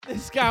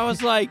This guy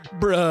was like,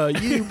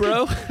 bruh,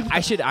 bro. I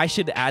should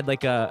add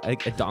like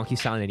a donkey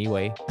sound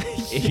anyway.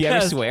 If you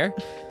ever swear,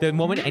 the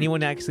moment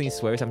anyone actually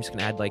swears, I'm just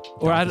gonna add like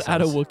or add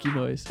a Wookiee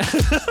noise.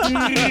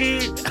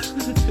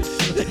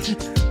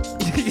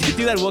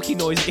 Do that Wookiee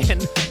noise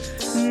again.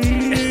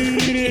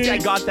 I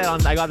got that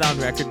on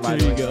record, by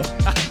the way. There you go.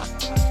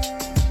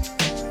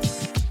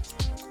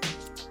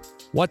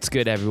 What's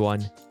good,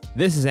 everyone?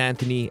 This is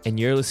Anthony, and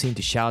you're listening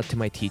to Shout Out to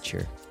My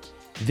Teacher.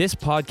 This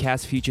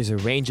podcast features a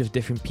range of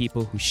different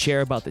people who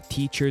share about the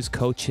teachers,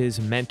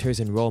 coaches, mentors,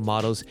 and role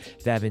models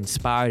that have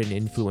inspired and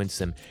influenced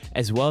them,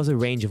 as well as a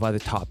range of other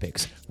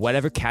topics,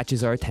 whatever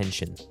catches our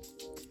attention.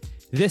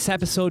 This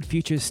episode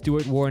features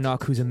Stewart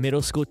Warnock, who's a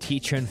middle school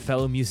teacher and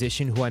fellow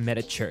musician who I met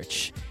at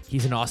church.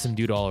 He's an awesome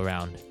dude all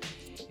around.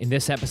 In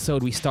this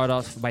episode, we start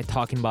off by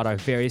talking about our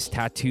various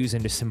tattoos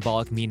and their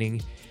symbolic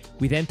meaning.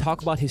 We then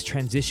talk about his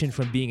transition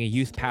from being a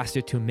youth pastor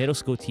to a middle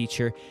school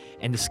teacher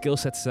and the skill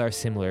sets that are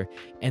similar,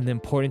 and the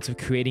importance of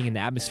creating an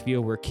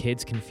atmosphere where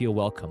kids can feel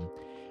welcome.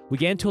 We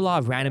get into a lot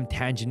of random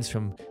tangents,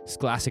 from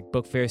scholastic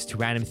book fairs to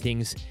random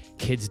things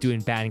kids do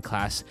in band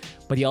class,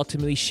 but he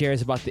ultimately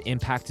shares about the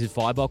impact his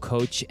volleyball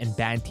coach and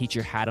band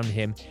teacher had on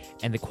him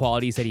and the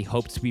qualities that he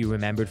hopes to be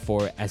remembered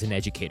for as an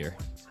educator.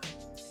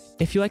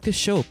 If you like this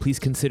show, please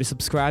consider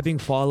subscribing,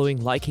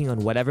 following, liking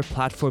on whatever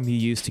platform you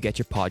use to get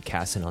your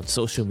podcasts and on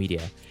social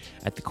media.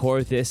 At the core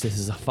of this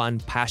is a fun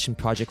passion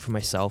project for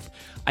myself.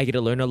 I get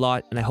to learn a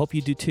lot, and I hope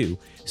you do too.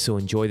 So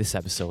enjoy this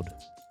episode.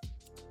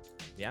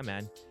 Yeah,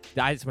 man.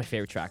 That is my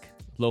favorite track.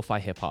 Lo-fi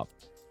hip-hop.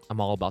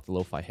 I'm all about the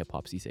lo-fi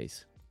hip-hops these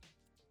days.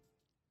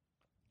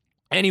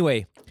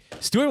 Anyway,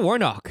 Stewart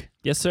Warnock.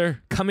 Yes,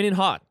 sir. Coming in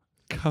hot.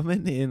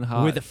 Coming in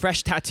hot. With the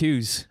fresh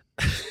tattoos.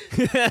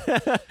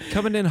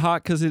 Coming in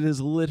hot because it is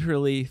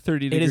literally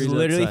 30 degrees. It is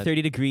literally outside.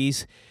 30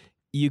 degrees.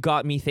 You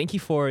got me. Thank you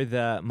for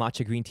the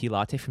matcha green tea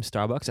latte from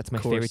Starbucks. That's my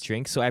favorite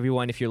drink. So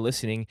everyone, if you're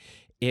listening,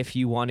 if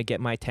you want to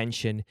get my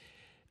attention,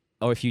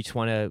 or if you just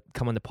want to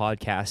come on the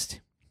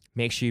podcast,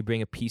 make sure you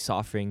bring a peace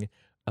offering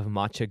of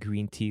matcha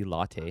green tea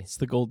latte. It's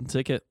the golden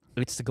ticket.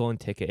 It's the golden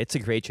ticket. It's a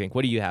great drink.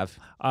 What do you have?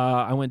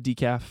 I went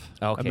decaf,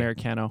 Okay.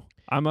 Americano.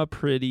 I'm a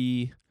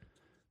pretty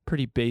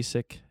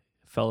basic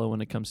fellow when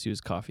it comes to his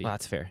coffee. Oh,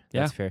 that's fair.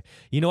 Yeah. That's fair.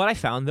 You know what I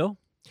found, though?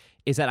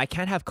 Is that I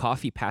can't have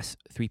coffee past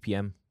 3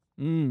 p.m.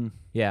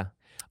 Yeah.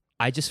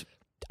 I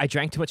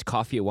drank too much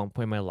coffee at one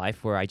point in my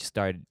life where I just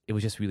started, it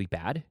was just really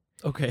bad.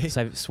 Okay.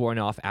 So I've sworn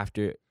off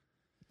after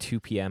 2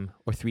 p.m.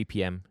 or 3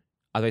 p.m.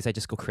 Otherwise, I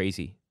just go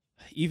crazy.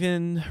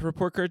 Even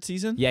report card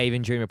season? Yeah,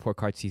 even during report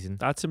card season.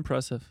 That's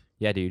impressive.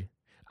 Yeah, dude.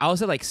 I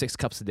was at like 6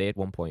 cups a day at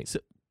one point.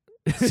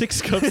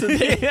 6 cups a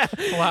day? Yeah.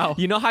 Wow.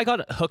 You know how I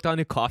got hooked on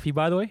to coffee,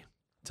 by the way?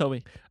 Tell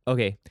me.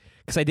 Okay.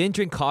 Because I didn't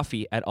drink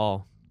coffee at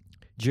all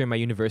during my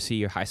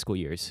university or high school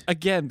years.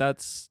 Again,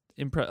 that's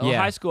impressive.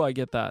 Yeah. High school, I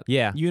get that.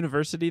 Yeah.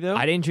 University, though?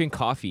 I didn't drink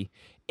coffee.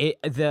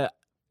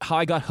 How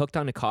I got hooked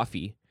on to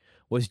coffee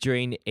was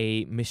during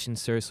a mission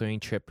service learning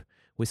trip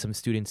with some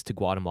students to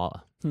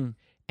Guatemala. And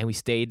we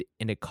stayed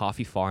in a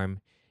coffee farm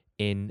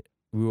in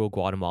rural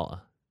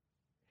Guatemala.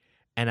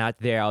 And out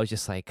there, I was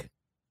just like,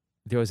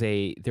 there's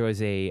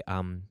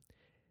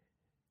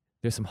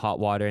some hot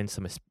water and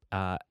some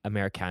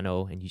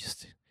Americano and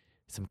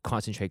some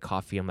concentrated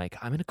coffee. I'm like,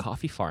 I'm in a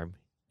coffee farm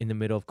in the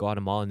middle of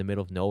Guatemala, in the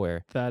middle of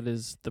nowhere. That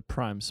is the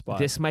prime spot.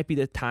 This might be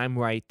the time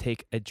where I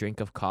take a drink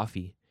of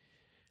coffee.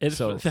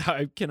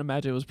 I can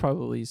imagine it was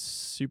probably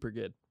super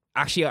good.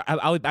 Actually,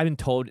 I've been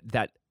told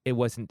that it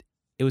was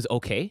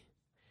okay,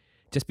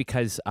 just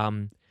because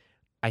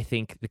I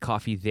think the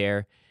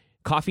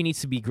coffee needs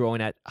to be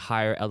grown at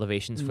higher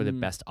elevations for the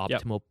best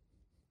optimal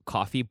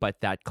coffee, but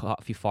that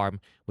coffee farm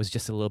was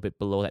just a little bit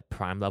below that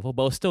prime level,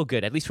 but it was still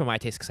good, at least for my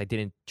taste, because I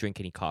didn't drink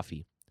any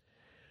coffee.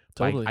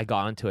 Totally. I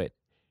got onto it.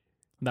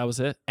 That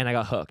was it? And I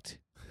got hooked.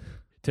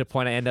 To the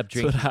point I end up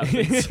drinking. That's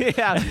what happens.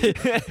 Yeah.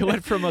 It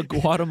went from a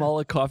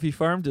Guatemala coffee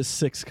farm to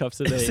 6 cups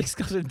a day. 6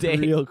 cups a day.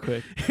 Real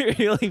quick.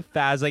 Really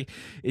fast. Like,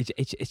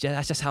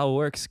 that's just how it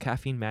works.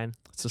 Caffeine, man.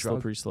 It's a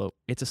slippery slope.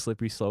 It's a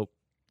slippery slope.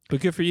 But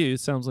good for you. It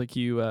sounds like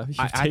you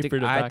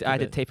tapered it back. I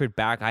had to taper it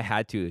back. I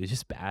had to. It's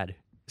just bad.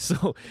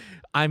 So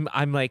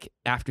I'm like,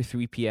 after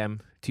 3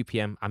 p.m., 2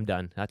 p.m., I'm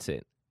done. That's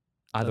it.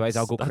 Otherwise,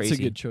 I'll go crazy. That's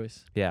a good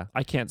choice. Yeah.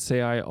 I can't say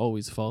I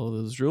always follow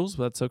those rules,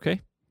 but that's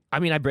okay. I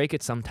mean, I break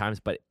it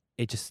sometimes, but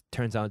it just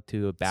turns out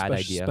to a bad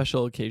idea.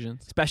 Special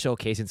occasions. Special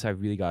occasions, so I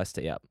really got to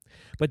stay up.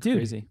 But dude,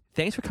 crazy.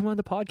 Thanks for coming on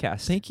the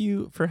podcast. Thank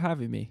you for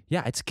having me.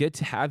 Yeah, it's good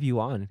to have you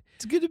on.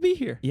 It's good to be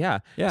here. Yeah.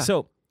 Yeah.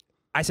 So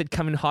I said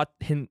come in hot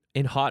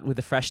with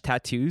the fresh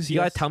tattoos. You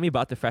got to tell me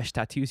about the fresh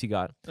tattoos you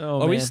got.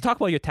 Oh, or we just talk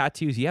about your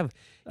tattoos. You have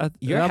that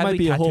might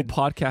be a whole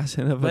podcast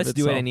in of Let's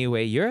itself. do it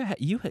anyway.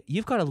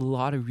 You've got a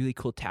lot of really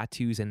cool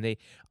tattoos, and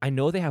I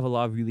know they have a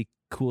lot of really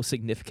cool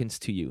significance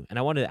to you. And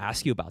I wanted to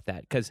ask you about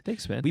that because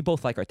thanks, man. We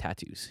both like our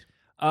tattoos.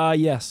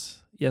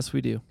 Yes,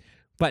 we do.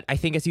 But I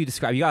think as you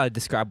gotta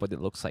describe what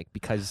it looks like,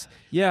 because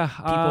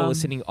people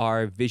listening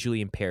are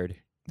visually impaired.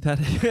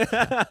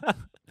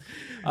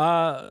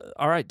 All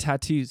right,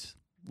 tattoos.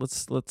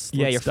 Let's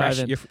your dive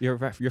in.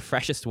 your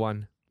freshest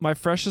one. my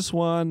freshest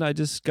one, I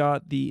just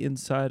got the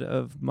inside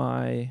of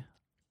my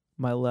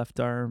left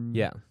arm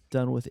Yeah.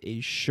 done with a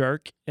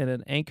shark and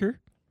an anchor.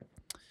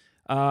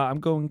 I'm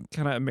going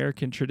kind of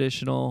American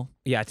traditional.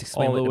 Yeah, to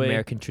explain all the what way,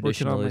 American working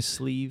traditional on my is.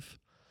 sleeve.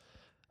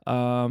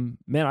 Man,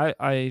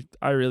 I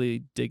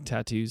really dig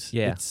tattoos.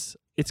 Yeah.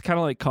 It's kind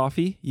of like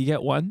coffee. You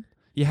get one,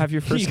 you have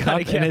your first You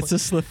gotta cup, get and it's a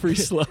slippery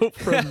slope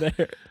from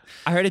there.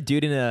 I heard a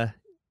dude in a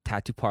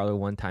tattoo parlor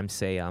one time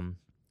say,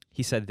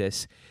 he said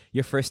this: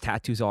 your first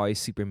tattoo is always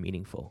super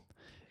meaningful.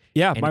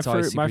 Yeah, And my it's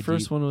always my super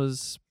first deep. one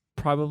was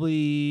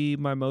probably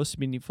my most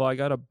meaningful. I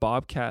got a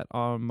bobcat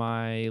on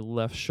my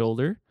left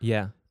shoulder,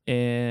 Yeah.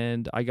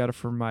 and I got it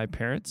from my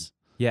parents.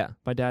 Yeah.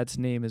 My dad's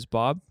name is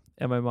Bob,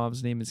 and my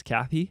mom's name is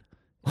Kathy,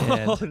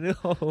 and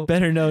Oh no.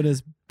 better known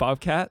as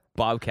Bobcat.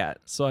 Bobcat.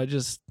 So I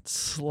just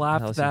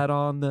slapped How's that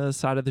on the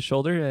side of the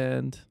shoulder,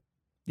 and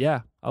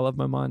yeah, I love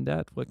my mom and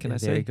dad. What can I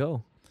There say? you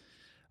go.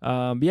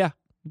 Yeah,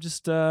 I'm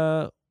just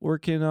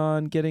working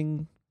on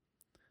getting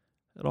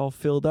it all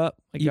filled up.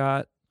 I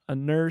got a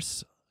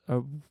nurse.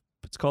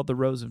 It's called the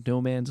Rose of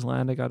No Man's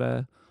Land. I got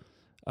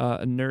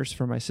a nurse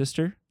for my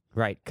sister.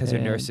 Right, because they're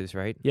And- nurses,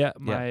 right? Yeah,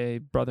 my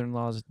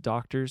brother-in-law's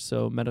doctors,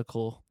 so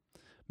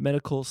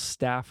medical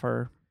staff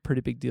are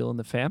pretty big deal in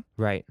the fam.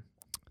 Right.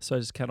 So I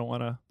just kind of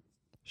want to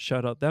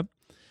shout out them.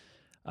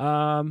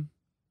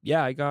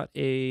 Yeah, I got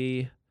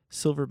a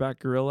silverback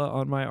gorilla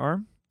on my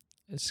arm.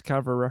 It's kind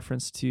of a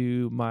reference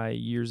to my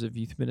years of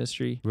youth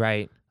ministry.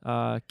 Right.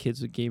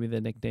 Kids gave me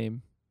the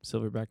nickname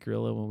silverback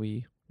gorilla when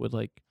we would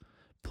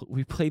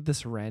we played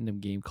this random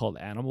game called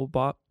Animal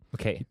Bop.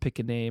 Okay. You pick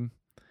a name,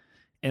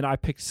 and I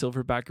picked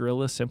silverback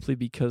gorilla simply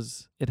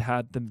because it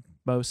had the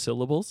most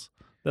syllables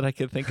that I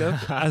could think of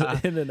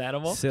in an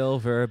animal.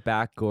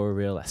 Silverback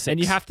gorilla. 6. And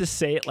you have to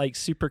say it like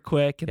super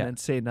quick and Yeah. then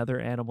say another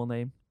animal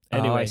name. Oh,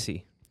 Anyway, I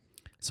see.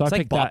 so It's I like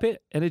picked Bop that,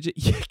 It? and it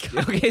just,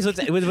 Okay, so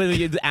it's with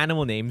the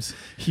animal names.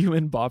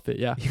 human Bop It,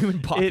 yeah. Human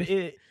Bop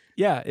It.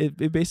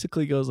 It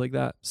basically goes like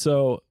that.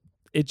 So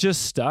it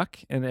just stuck,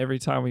 and every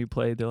time we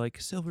played, they're like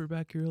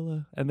silverback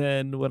gorilla. And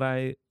then when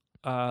I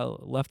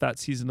left that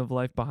season of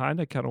life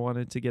behind, I kind of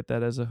wanted to get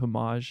that as a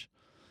homage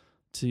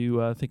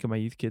to think of my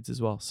youth kids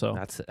as well. So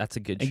That's a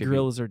good and tribute.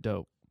 gorillas are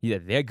dope. Yeah,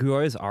 their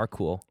gorillas are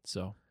cool.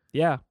 So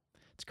yeah,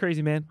 it's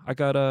crazy, man. I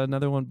got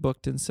another one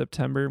booked in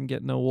September. I'm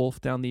getting a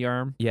wolf down the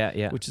arm. Yeah,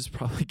 yeah. Which is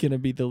probably going to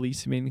be the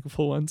least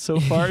meaningful one so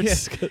far. Yeah.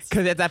 Because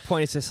Because at that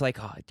point, it's just like,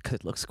 because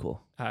it looks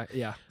cool.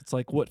 yeah, it's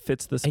like what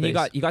fits the space.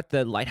 And you got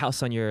the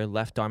lighthouse on your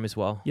left arm as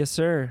well. Yes,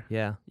 sir.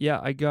 Yeah.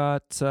 Yeah, I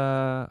got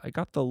the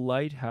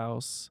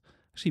lighthouse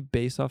actually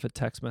based off a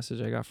text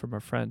message I got from a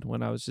friend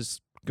when I was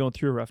just going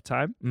through a rough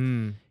time,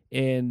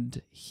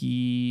 and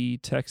he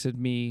texted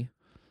me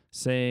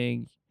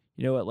saying,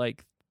 you know what,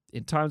 like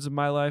in times of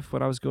my life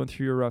when I was going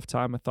through a rough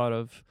time, I thought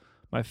of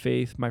my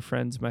faith, my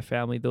friends, my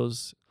family,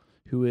 those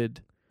who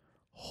would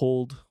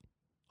hold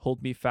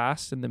me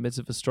fast in the midst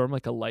of a storm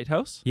like a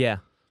lighthouse. Yeah.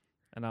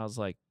 And I was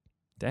like,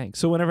 dang.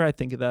 So whenever I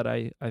think of that,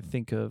 I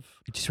think of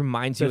It just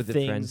reminds you the of the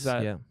things friends.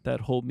 that Yeah.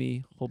 that hold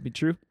me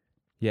true.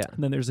 Yeah.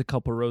 And then there's a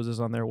couple roses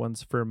on there,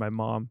 one's for my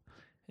mom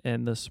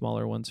and the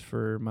smaller one's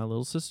for my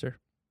little sister.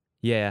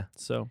 Yeah.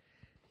 So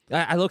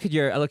I look at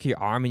your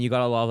arm, and you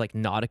got a lot of like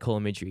nautical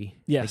imagery.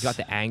 yes. Like, you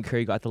got the anchor,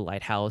 you got the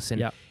lighthouse,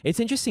 and Yeah. it's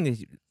interesting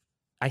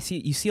that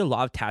you see a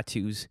lot of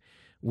tattoos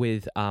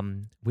with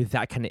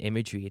that kind of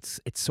imagery.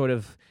 It's sort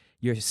of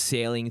you're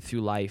sailing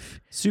through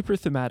life. Super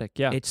thematic,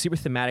 yeah. It's super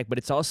thematic, but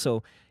it's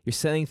also you're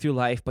sailing through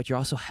life, but you're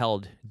also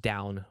held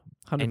down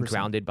 100%. and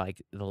grounded by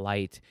like, the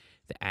light,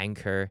 the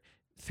anchor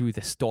through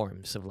the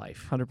storms of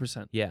life.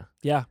 100%. Yeah.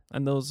 Yeah,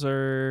 and those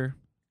are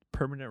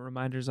permanent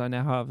reminders I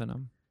now have, and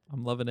I'm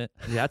loving it.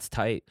 Yeah, that's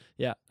tight.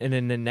 Yeah. And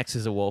then the next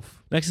is a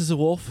wolf. Next is a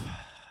wolf.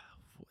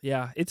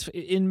 Yeah, it's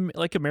in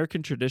like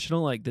American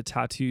traditional, like the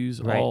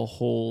tattoos Right. all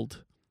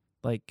hold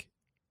like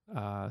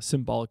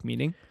symbolic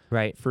meaning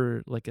Right.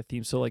 for like a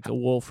theme. So like a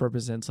wolf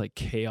represents like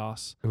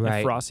chaos Right.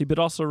 and ferocity, but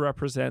also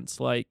represents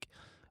like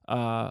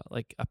a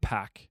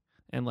pack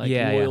and like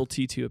Yeah, yeah.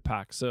 loyalty to a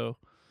pack. So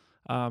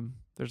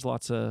there's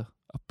lots of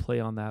a play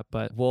on that,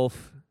 but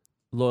Wolf,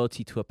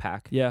 loyalty to a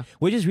pack. yeah,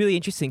 Which is really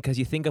interesting because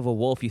you think of a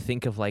wolf, you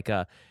think of like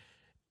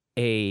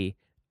a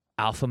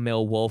alpha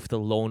male wolf, the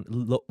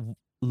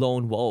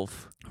lone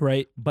wolf.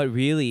 right. But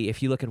really,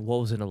 if you look at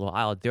wolves in the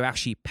wild, they're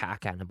actually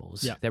pack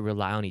animals Yeah. that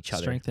rely on each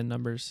other. Strength in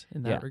numbers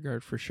in that Yeah.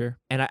 regard for sure.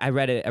 And I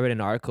read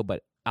an article,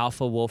 but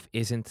alpha wolf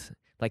isn't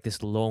like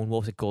this lone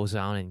wolf that goes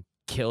around and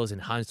kills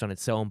and hunts on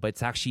its own, but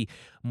it's actually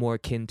more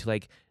akin to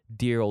like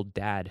dear old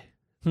dad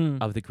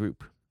of the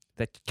group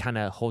that kind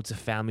of holds the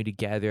family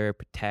together,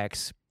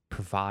 protects,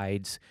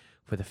 provides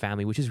for the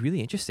family, which is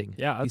really interesting.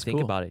 Yeah, if you that's think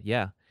cool. about it.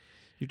 Yeah.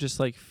 You're just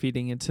like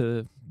feeding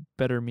into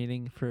better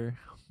meaning for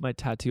my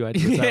tattoo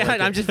ideas. I Yeah, like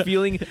and I'm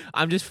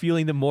it. just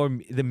feeling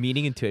the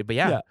meaning into it. But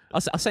yeah, Yeah.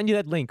 I'll send you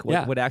that link. What,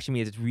 Yeah. what it actually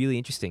means. It's really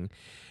interesting.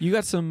 You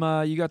got some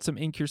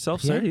ink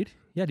yourself, Yeah, sir? dude.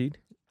 Yeah, dude.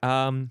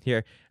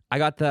 Here I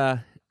got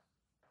the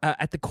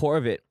at the core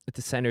of it, at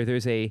the center.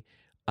 There's a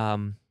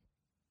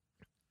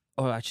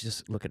Oh, I should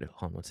just look at it.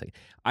 Hold on one second.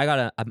 I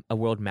got a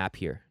world map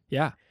here,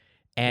 Yeah.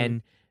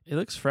 And it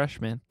looks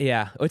fresh, man.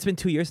 yeah, it's been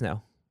 2 years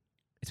now.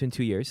 It's been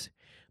 2 years,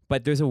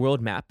 but there's a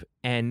world map,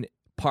 and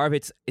part of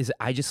it is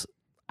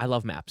I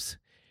love maps.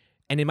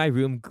 And in my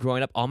room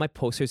growing up, all my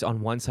posters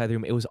on one side of the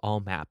room, it was all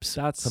maps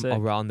from sick.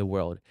 around the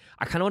world.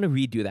 I kind of want to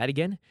redo that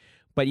again.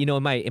 But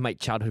in my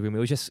childhood room, it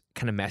was just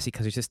kind of messy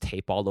because there's just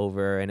tape all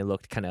over and it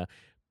looked kind of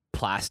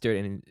plastered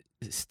and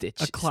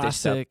stitched. A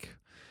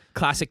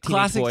classic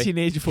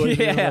teenage boy.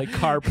 Yeah. Like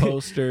car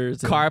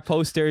posters.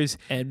 Posters.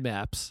 And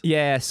maps.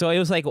 Yeah. So it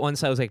was like one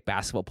side was like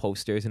basketball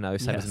posters and the other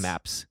side was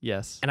maps.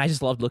 Yes. And I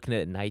just loved looking at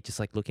it at night, just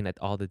like looking at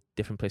all the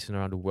different places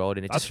around the world.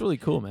 And that's really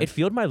cool, man. It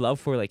fueled my love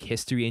for like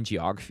history and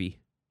geography.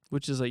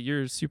 Which is like,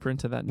 you're super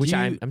into that.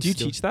 Do you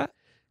teach that?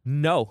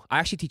 No, I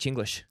actually teach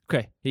English.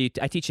 Okay.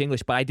 I teach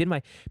English, but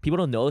people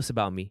don't know this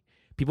about me.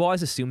 People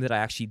always assume that I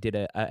actually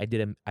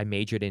I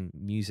majored in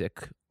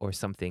music or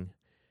something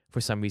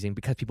for some reason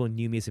because people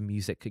knew me as a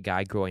music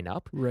guy growing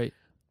up. Right.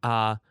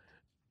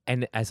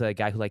 And as a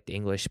guy who liked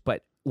English,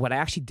 but what I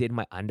actually did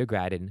my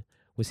undergrad in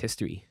was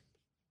history.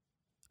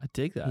 I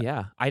dig that.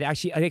 Yeah. I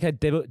think I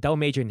double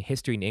major in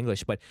history and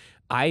English, but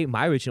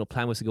my original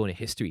plan was to go into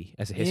history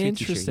as a history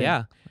teacher.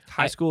 Yeah.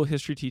 High school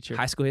history teacher.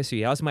 High school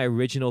history. That was my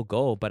original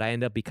goal, but I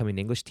ended up becoming an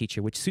English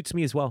teacher, which suits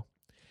me as well.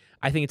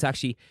 I think it's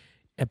actually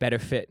a better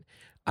fit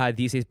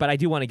these days, but I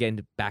do want to get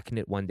back in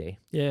it one day.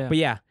 Yeah. But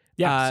yeah.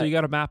 Yeah. So you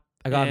got a map.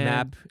 I got a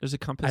map. There's a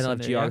compass. I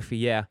love geography.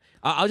 Yeah.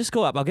 I'll just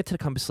go up. I'll get to the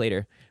compass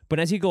later. But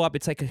as you go up,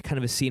 it's like a kind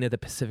of a scene of the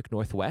Pacific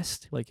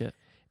Northwest. Like it.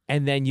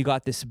 And then you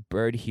got this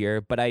bird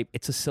here, but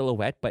it's a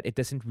silhouette, but it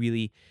doesn't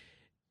really,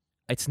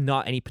 it's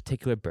not any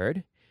particular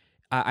bird.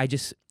 I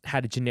just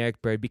had a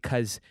generic bird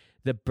because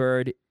a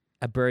bird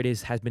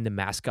has been the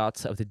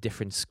mascots of the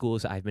different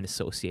schools I've been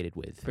associated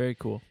with. Very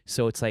cool.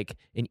 So it's like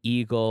an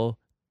eagle,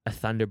 a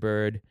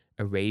thunderbird,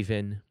 a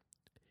raven,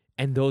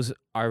 and those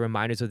are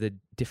reminders of the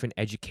different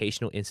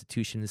educational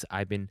institutions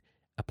I've been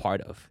a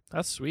part of.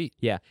 That's sweet.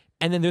 Yeah.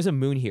 And then there's a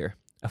moon here,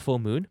 a full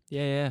moon.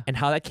 Yeah. And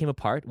how that came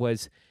apart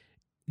was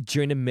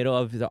during the middle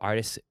of the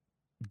artist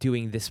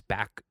doing this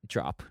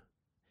backdrop,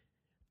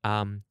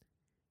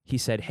 he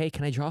said, "Hey,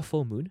 can I draw a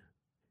full moon?"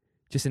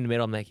 Just in the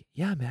middle, I'm like,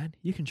 "Yeah, man,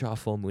 you can draw a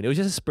full moon." It was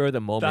just a spur of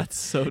the moment. That's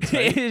so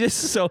tight.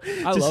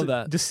 I love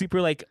that. Just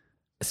super like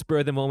spur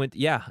of the moment.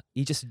 Yeah,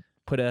 he just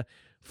put a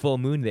full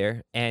moon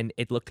there, and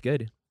it looked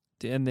good.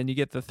 And then you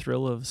get the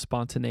thrill of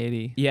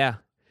spontaneity. Yeah,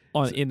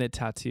 in a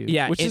tattoo.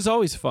 Yeah, which is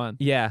always fun.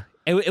 Yeah,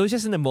 it was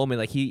just in the moment.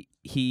 Like he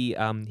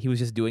was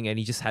just doing it, and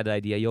he just had the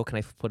idea. Yo, can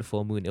I put a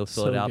full moon? It'll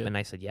fill it up, and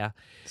I said, yeah.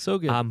 So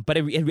good. But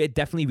it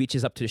definitely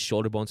reaches up to the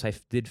shoulder bone, so I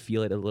did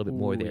feel it a little bit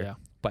more there. Yeah.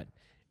 But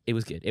it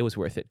was good. It was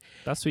worth it.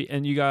 That's sweet.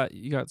 And you got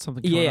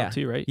something coming up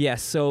too, right? Yeah.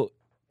 So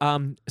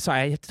sorry,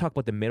 I have to talk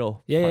about the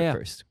middle part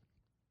first.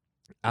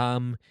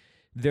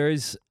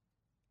 There's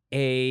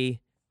that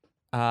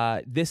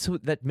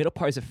middle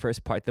part is the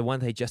first part. The one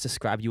that I just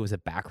described you as a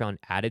background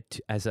added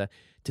to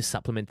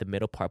supplement the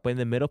middle part. But in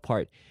the middle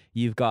part,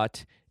 you've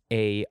got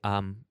a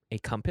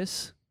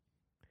compass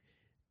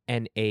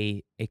and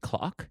a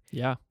clock.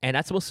 Yeah. And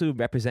that's supposed to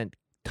represent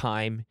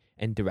time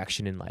and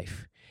direction in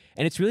life.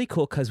 And it's really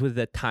cool because with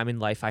the time in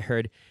life,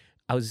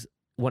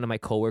 one of my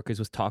coworkers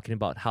was talking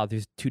about how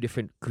there's two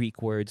different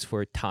Greek words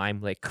for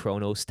time, like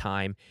chronos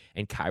time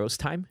and kairos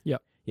time.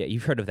 Yep. Yeah,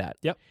 you've heard of that.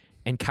 Yep.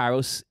 And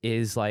kairos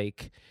is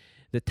like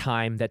the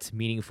time that's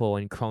meaningful,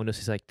 and chronos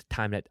is like the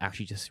time that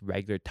actually just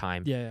regular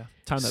time. Yeah.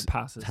 Time that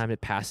passes. Time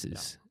that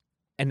passes. Yeah.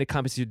 And the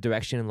compass is your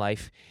direction in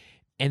life.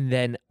 And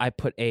then I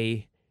put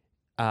a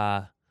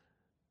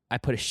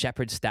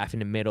shepherd's staff in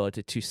the middle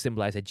to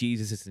symbolize that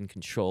Jesus is in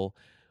control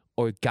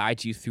or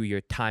guides you through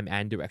your time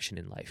and direction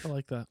in life. I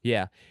like that.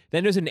 Yeah.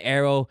 Then there's an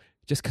arrow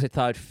just because I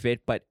thought it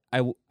fit, but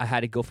I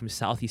had to go from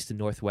southeast to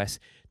northwest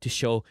to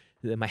show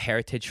my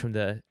heritage from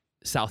the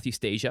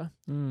Southeast Asia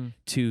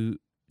to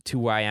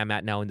where I am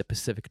at now in the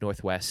Pacific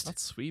Northwest.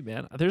 That's sweet,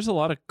 man. There's a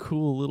lot of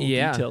cool little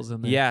details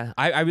in there. Yeah.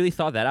 I really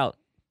thought that out.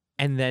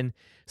 And then,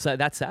 so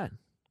that's that.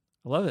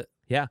 I love it.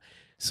 Yeah.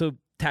 So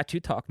tattoo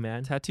talk,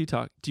 man. Tattoo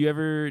talk. Do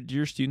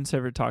your students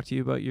ever talk to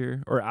you about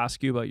or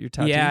ask you about your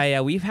tattoos?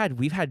 Yeah. We've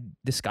had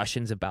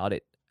discussions about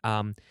it.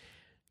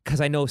 Because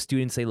I know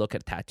students, they look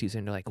at tattoos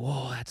and they're like,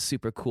 "Whoa, that's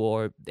super cool,"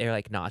 or they're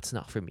like, "No, it's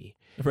not for me."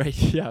 Right.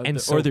 Yeah.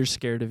 Or they're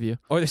scared of you.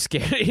 Or they're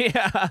scared.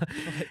 Yeah.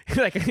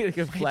 like a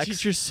flex. My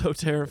teacher's so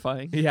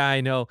terrifying. Yeah,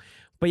 I know.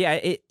 But yeah,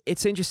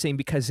 it's interesting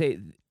because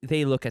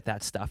they look at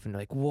that stuff and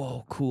they're like,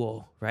 "Whoa,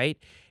 cool," right?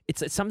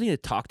 It's something to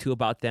talk to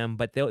about them,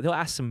 but they'll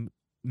ask some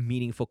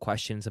meaningful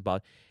questions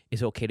about,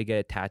 is it okay to get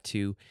a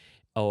tattoo,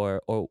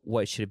 or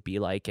what should it be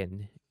like,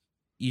 and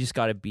you just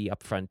got to be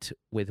upfront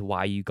with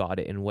why you got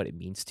it and what it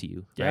means to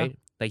you, right?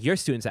 Like your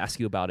students ask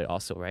you about it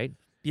also, right?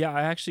 Yeah,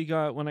 I actually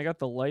when I got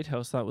the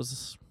lighthouse, that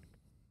was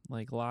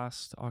like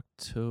last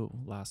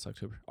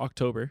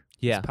October.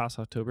 Yeah, this past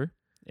October,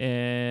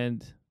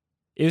 and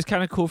it was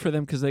kind of cool for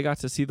them because they got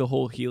to see the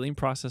whole healing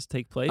process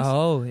take place.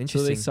 Oh,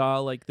 interesting. So they saw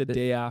like the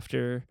day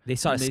after. They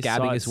saw it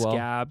scabbing as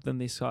well. Then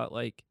they saw it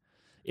like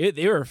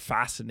They were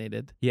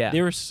fascinated. Yeah.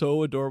 They were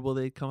so adorable.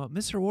 They'd come up,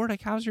 Mr.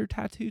 Warnock, how's your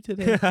tattoo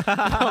today?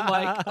 I'm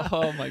like,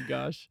 oh my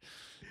gosh,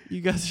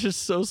 you guys are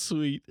just so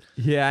sweet.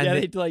 Yeah. Yeah,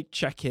 they'd like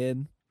check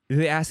in.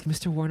 They ask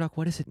Mr. Warnock,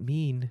 what does it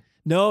mean?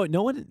 No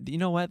one. You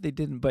know what? They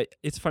didn't. But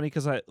it's funny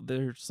because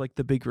there's like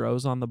the big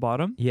rose on the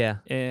bottom. Yeah.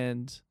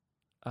 And,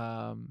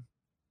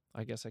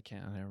 I guess I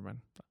can't. Never mind.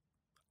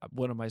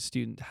 One of my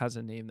students has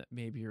a name that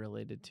may be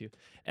related to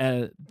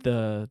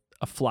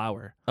a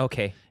flower.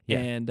 Okay. Yeah.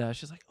 And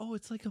she's like, oh,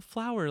 it's like a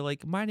flower.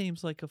 Like my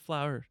name's like a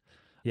flower.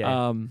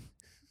 Yeah.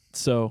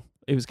 So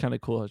it was kind of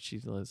cool. She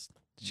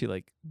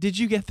like, did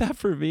you get that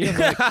for me? I'm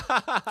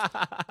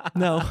like,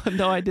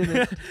 no, I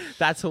didn't.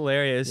 That's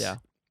hilarious. Yeah.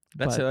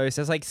 That's hilarious.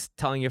 That's like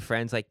telling your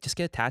friends, like, just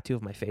get a tattoo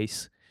of my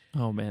face.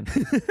 Oh man.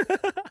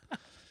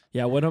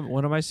 Yeah. One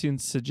of my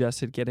students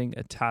suggested getting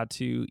a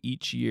tattoo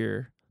each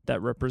year that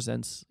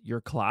represents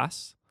your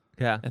class.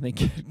 Yeah. And then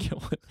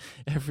get one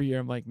every year.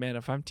 I'm like, man,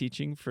 if I'm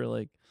teaching for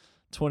like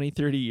 20,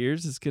 30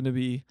 years, it's going to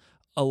be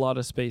a lot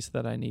of space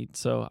that I need.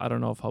 So I don't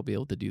know if I'll be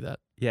able to do that.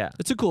 Yeah.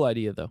 It's a cool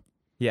idea though.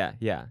 Yeah.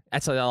 Yeah.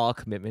 That's all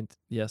commitment.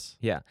 Yes.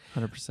 Yeah.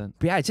 100%.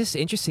 But yeah, it's just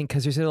interesting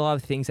because there's a lot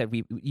of things that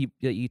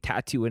you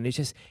tattoo, and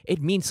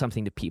it means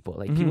something to people.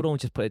 Like people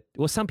don't just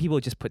some people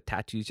just put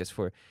tattoos just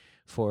for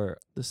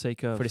the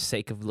sake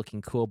of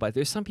looking cool, but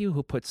there's some people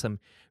who put some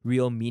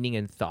real meaning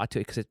and thought to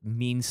it because it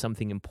means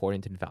something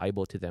important and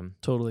valuable to them.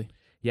 Totally.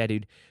 Yeah,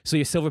 dude. So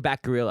your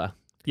silverback gorilla,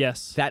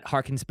 Yes. that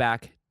harkens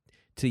back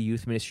to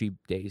youth ministry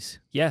days.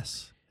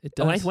 Yes, it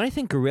does. When I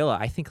think gorilla,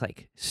 I think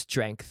like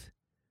strength,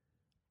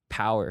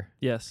 power.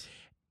 Yes.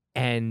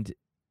 And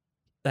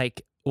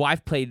like, well,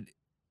 I've played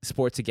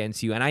sports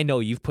against you, and I know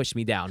you've pushed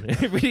me down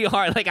really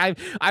hard. Like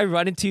I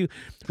run into,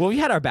 well, we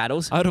had our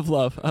battles Out of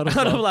love. out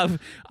of love.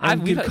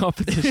 We've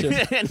competition.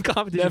 and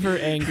competition. Never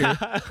anger.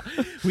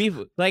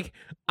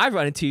 I've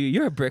run into you.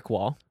 You're a brick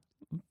wall.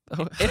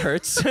 It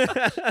hurts.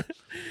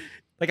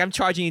 Like I'm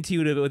charging into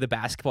you with a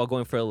basketball,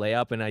 going for a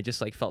layup, and I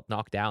just like felt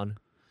knocked down.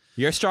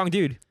 You're a strong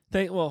dude.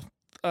 Thank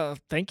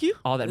you.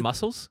 All that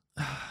muscles.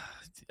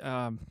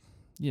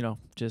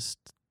 Just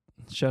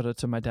shout out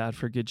to my dad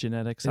for good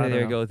genetics.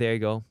 There you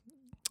go.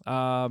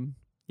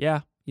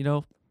 Yeah,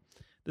 the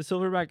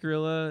silverback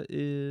gorilla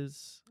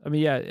is,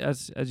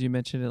 as you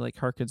mentioned, it like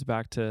harkens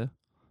back to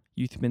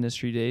youth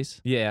ministry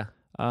days. Yeah.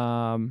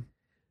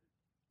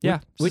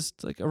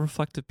 Just like a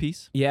reflective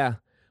piece. Yeah.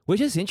 Which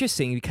is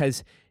interesting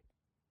because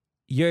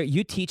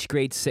you teach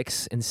grade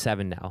 6 and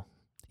 7 now.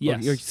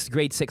 Yes. You're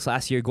grade 6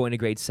 last year, going to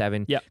grade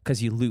 7. Yeah.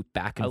 Because you loop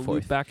back and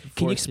forth.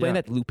 Can you explain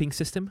that looping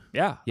system?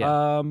 Yeah.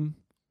 Yeah.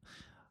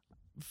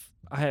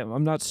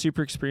 I'm not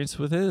super experienced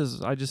with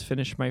it. I just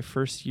finished my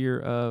first year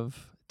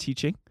of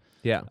teaching.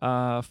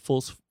 Yeah.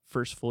 First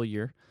full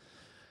year.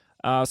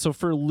 So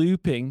for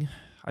looping,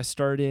 I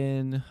start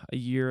in a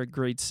year at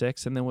grade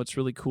 6, and then what's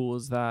really cool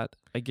is that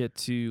I get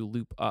to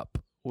loop up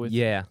with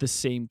the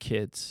same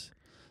kids.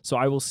 So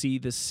I will see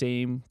the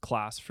same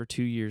class for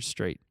 2 years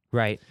straight.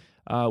 Right.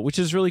 Which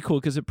is really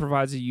cool because it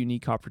provides a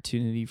unique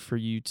opportunity for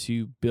you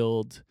to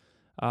build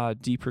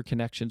deeper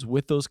connections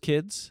with those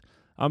kids,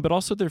 but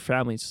also their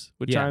families,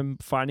 which I'm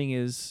finding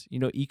is,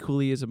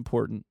 equally as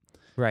important.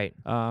 Right.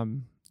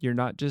 You're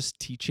not just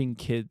teaching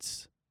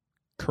kids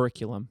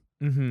curriculum.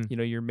 Mm-hmm.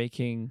 You're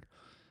making,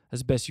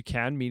 as best you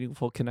can,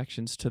 meaningful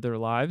connections to their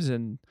lives,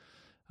 and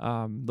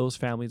those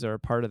families are a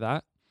part of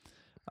that.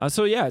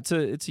 So yeah, it's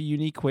a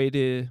unique way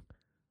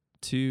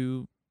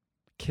to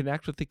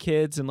connect with the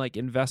kids and like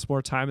invest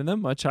more time in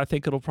them, which I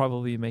think it'll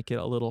probably make it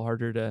a little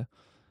harder to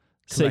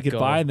say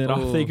goodbye, and then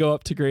off they go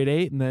up to grade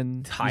 8, and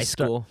then high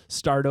school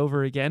start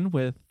over again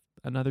with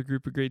another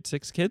group of grade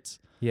 6 kids.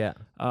 Yeah.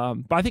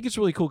 But I think it's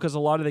really cool because a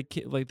lot of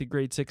the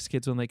grade 6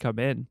 kids, when they come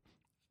in,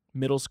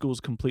 middle school is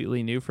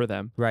completely new for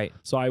them. Right.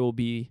 So I will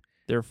be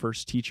their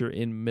first teacher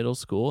in middle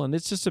school, and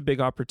it's just a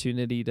big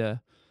opportunity to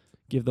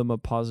give them a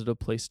positive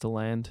place to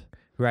land.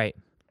 Right.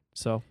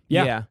 So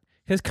yeah.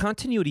 Because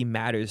continuity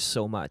matters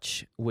so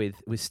much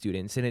with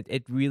students, and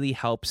it really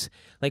helps.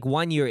 Like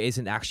 1 year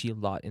isn't actually a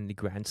lot in the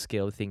grand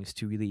scale of things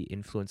to really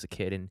influence a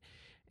kid and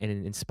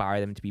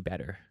inspire them to be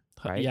better,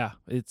 right? Yeah,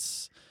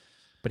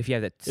 but if you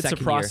have that second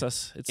it's a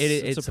process.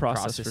 year, It's a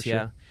process for sure.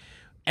 Yeah.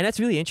 And that's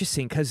really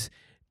interesting because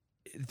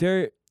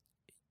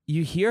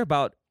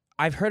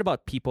I've heard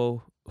about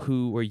people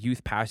who were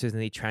youth pastors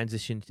and they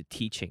transitioned to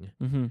teaching,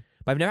 but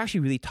I've never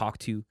actually really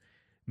talked to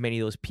many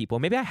of those people.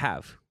 Maybe I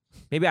have.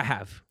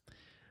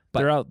 But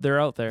they're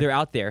out there. They're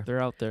out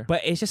there.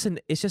 But it's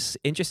just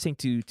interesting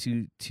to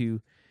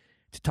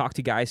talk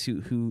to guys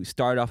who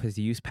started off as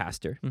a youth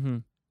pastor,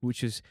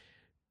 which is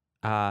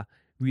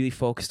really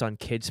focused on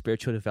kids'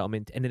 spiritual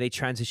development, and then they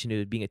transitioned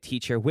to being a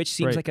teacher, which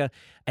seems like a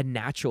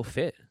natural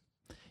fit.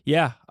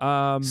 Yeah.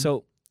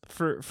 So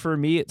for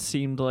me, it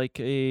seemed like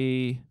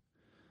a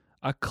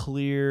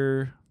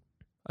clear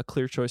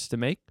choice to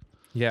make.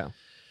 Yeah.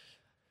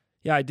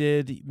 Yeah, I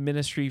did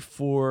ministry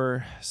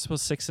for, I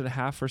suppose,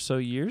 6.5 or so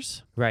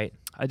years. Right.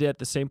 I did at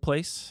the same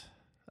place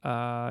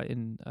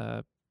in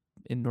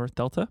North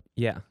Delta.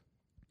 Yeah.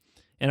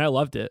 and I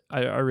loved it.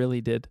 I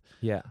really did.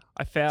 Yeah.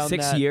 I found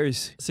 6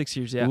 years. 6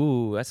 years. Yeah.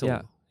 Ooh, that's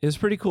yeah. It was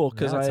pretty cool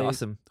because that's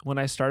awesome. When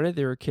I started,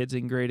 there were kids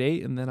in grade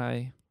 8, and then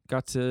I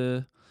got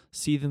to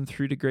see them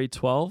through to grade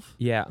 12.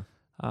 Yeah.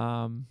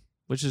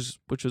 Which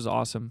was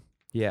awesome.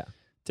 Yeah.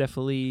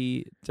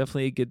 Definitely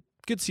a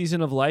good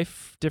season of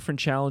life. Different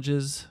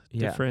challenges,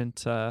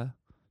 different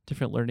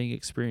learning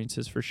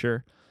experiences for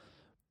sure.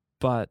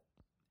 But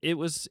it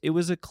was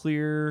a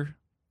clear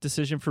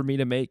decision for me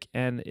to make,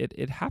 and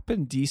it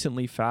happened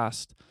decently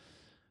fast.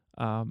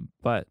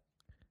 But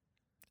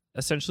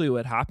essentially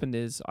what happened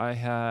is I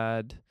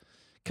had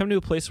come to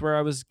a place where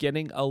I was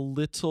getting a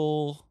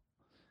little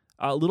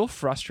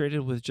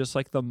frustrated with just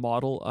like the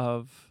model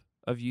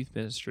of youth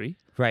ministry.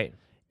 Right.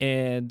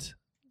 And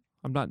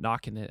I'm not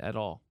knocking it at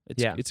all.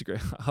 It's a great.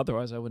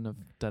 Otherwise, I wouldn't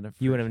have done it.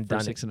 You wouldn't have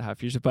done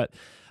 6.5 years. But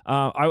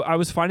I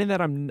was finding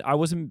that I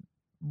wasn't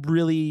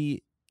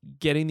really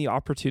getting the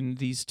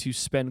opportunities to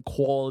spend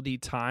quality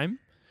time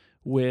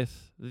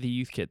with the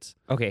youth kids.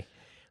 Okay,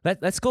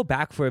 let's go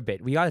back for a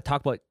bit. We got to talk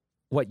about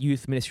what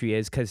youth ministry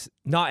is, because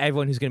not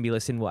everyone who's going to be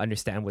listening will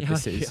understand what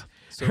this is.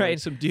 So right? Like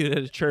some dude at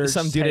a church,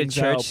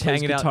 plays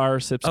hanging guitar,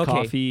 sips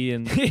coffee,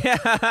 and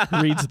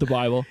reads the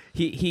Bible.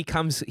 He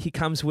comes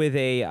with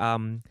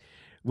a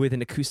with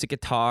an acoustic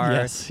guitar.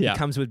 Yes, He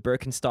comes with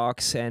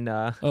Birkenstocks and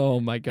oh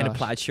my gosh, and a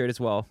plaid shirt as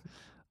well.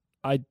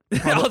 I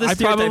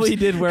probably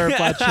did wear a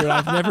plaid shirt.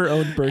 I've never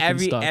owned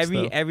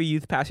Birkenstocks. Every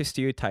youth pastor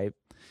stereotype.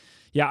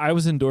 Yeah, I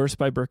was endorsed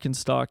by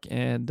Birkenstock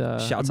and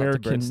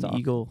American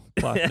Eagle.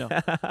 No.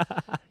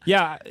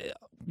 Yeah,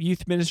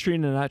 youth ministry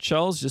in a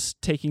nutshell is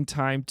just taking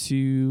time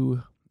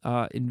to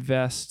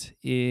invest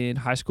in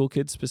high school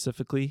kids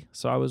specifically.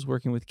 So I was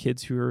working with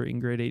kids who were in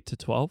grade 8 to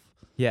 12.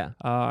 Yeah.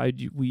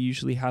 We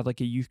usually had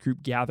like a youth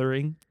group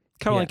gathering,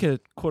 kind of like a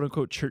quote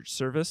unquote church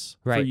service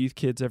for youth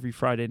kids every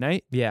Friday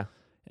night. Yeah.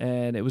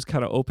 And it was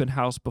kind of open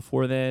house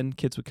before then.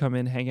 Kids would come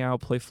in, hang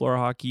out, play floor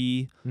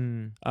hockey.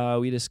 We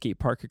had a skate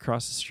park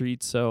across the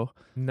street. So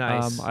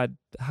nice. I'd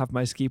have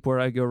my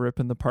skateboard. I'd go rip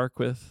in the park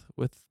with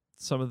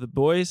some of the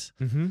boys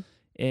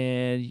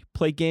and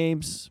play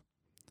games,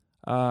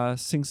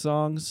 sing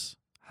songs,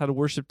 had a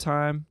worship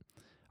time.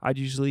 I'd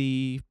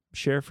usually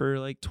share for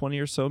like 20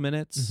 or so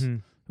minutes.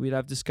 We'd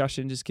have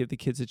discussion, just give the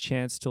kids a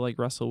chance to like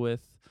wrestle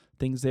with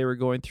things they were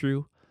going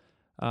through.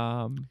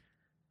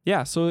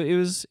 Yeah, so it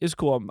was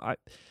cool.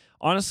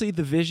 Honestly,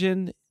 the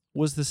vision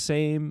was the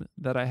same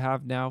that I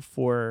have now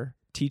for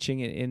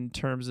teaching in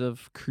terms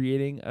of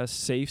creating a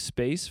safe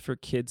space for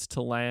kids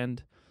to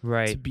land,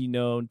 to be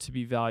known, to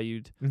be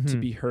valued, to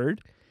be heard,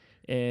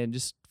 and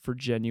just for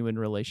genuine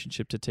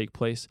relationship to take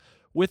place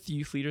with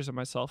youth leaders and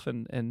myself,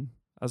 and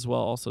as well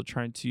also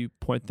trying to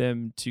point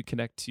them to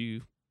connect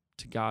to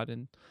God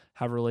and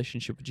have a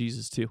relationship with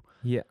Jesus too.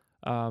 Yeah.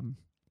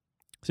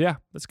 So yeah,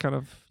 that's kind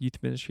of youth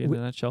ministry in a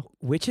nutshell.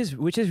 Which is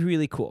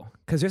really cool,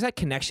 because there's that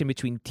connection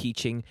between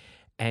teaching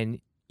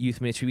and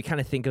youth ministry. We kind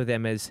of think of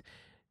them as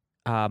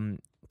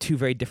two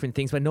very different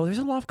things, but no, there's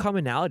a lot of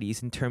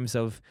commonalities in terms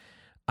of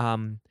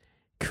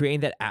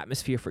creating that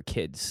atmosphere for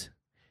kids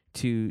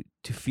to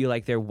feel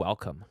like they're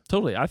welcome.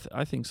 Totally,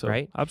 I think so.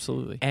 Right?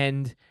 Absolutely.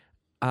 And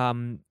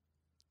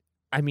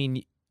I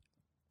mean,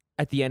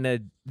 at the end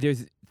of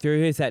there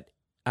is that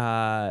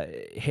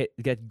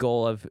that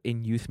goal of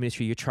in youth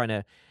ministry, you're trying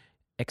to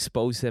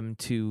expose them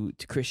to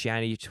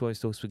Christianity,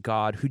 expose those with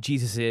God, who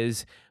Jesus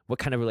is, what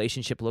kind of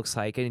relationship looks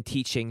like. And in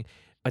teaching,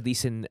 at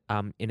least in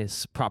a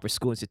proper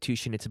school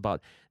institution, it's about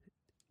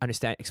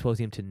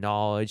exposing them to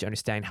knowledge,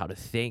 understanding how to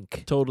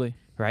think. Totally.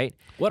 Right?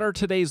 What are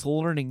today's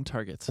learning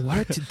targets? What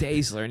are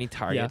today's learning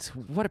targets?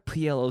 Yeah. What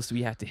PLOs do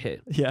we have to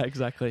hit? Yeah,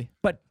 exactly.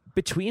 But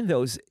between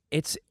those,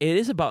 it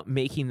is about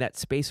making that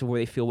space where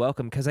they feel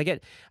welcome. Because I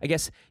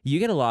guess you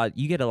get a lot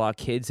of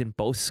kids in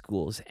both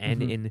schools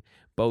and in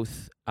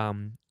both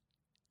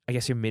I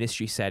guess your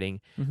ministry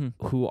setting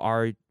who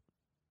are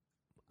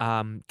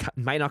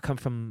might not come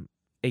from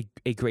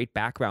a great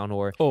background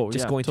or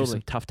just going through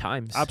some tough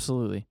times.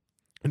 Absolutely.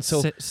 And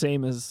so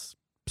same as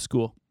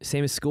school.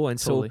 And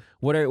so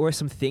what are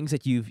some things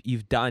that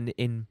you've done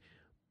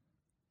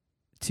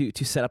to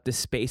set up this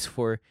space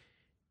for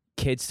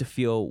kids to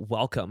feel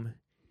welcome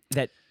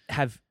that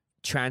have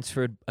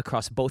transferred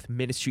across both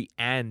ministry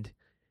and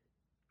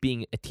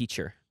being a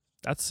teacher?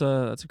 That's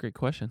a great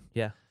question.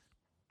 Yeah.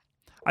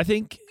 I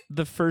think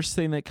the first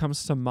thing that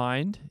comes to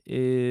mind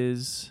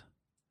is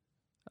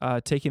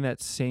taking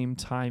that same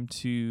time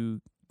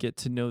to get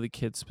to know the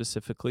kids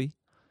specifically.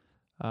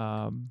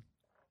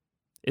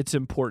 It's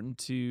important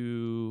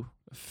to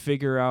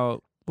figure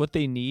out what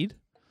they need.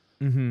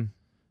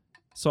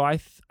 So I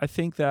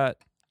think that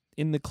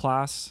in the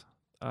class,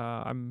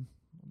 I'm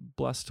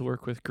blessed to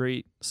work with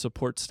great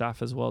support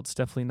staff as well. It's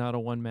definitely not a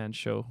one-man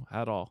show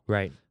at all.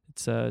 Right.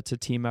 It's a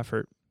team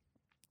effort.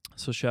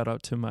 So shout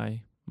out to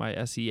my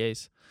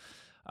SEAs.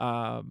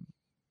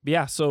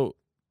 Yeah, so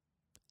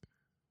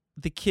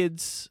the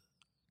kids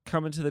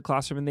come into the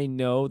classroom and they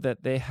know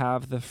that they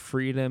have the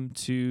freedom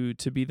to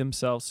be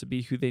themselves, to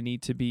be who they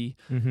need to be.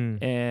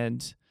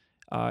 And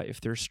if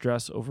they're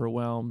stressed,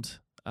 overwhelmed,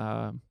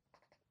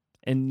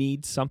 and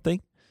need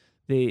something,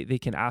 they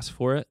can ask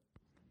for it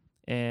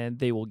and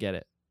they will get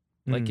it.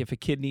 Like if a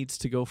kid needs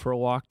to go for a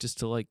walk just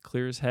to like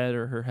clear his head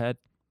or her head,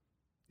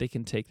 they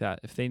can take that.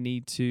 If they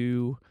need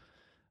to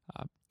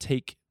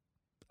take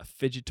a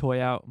fidget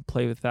toy out and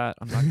play with that,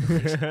 I'm not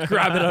going to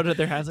grab it out of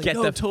their hands. Like, get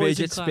no, the toys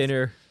fidget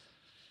spinner.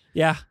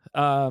 Yeah.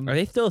 Are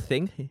they still a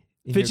thing?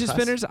 Fidget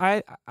spinners,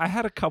 I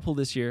had a couple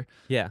this year.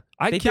 Yeah.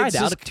 They died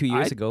out 2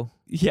 years ago.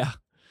 Yeah.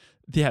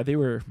 Yeah, they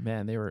were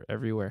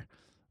everywhere.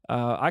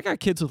 I got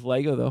kids with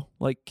Lego though.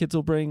 Like kids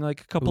will bring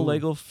like a couple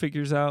Lego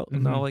figures out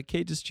and I'll like,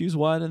 hey, just choose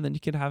one and then you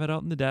can have it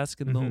out on the desk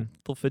and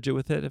they'll fidget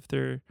with it if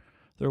they're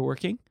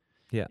working.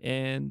 Yeah.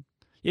 And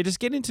yeah, just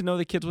getting to know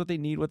the kids, what they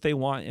need, what they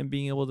want, and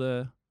being able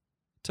to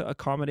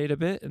accommodate a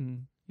bit,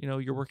 and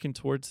you're working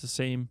towards the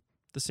same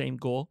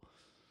goal,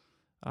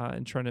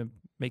 and trying to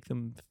make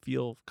them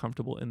feel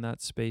comfortable in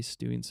that space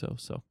doing so.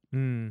 So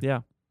yeah,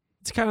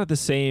 it's kind of the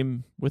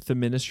same with the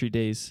ministry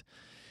days,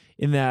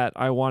 in that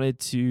I wanted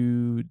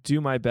to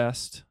do my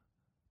best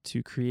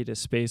to create a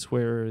space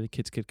where the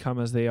kids could come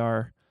as they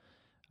are,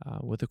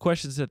 with the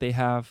questions that they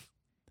have,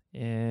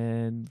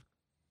 and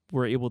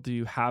we're able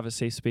to have a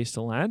safe space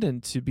to land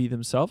and to be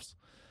themselves.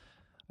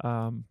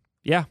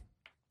 Yeah.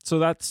 So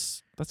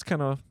that's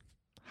kind of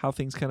how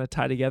things kind of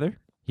tie together.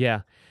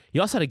 Yeah.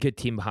 You also had a good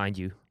team behind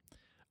you.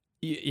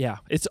 Yeah.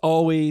 It's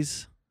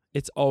always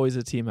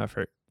a team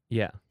effort.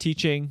 Yeah.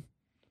 Teaching,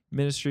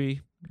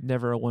 ministry,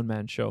 never a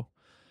one-man show.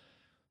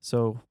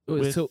 So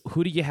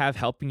who do you have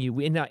helping you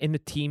in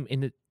the team,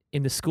 in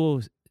the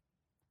school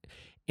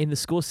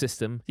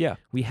system? Yeah.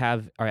 We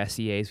have our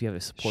SEAs. We have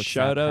a support staff.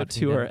 Shout out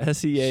to our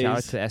SEAs. Shout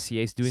out to the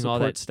SEAs doing all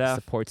that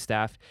support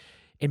staff.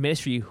 In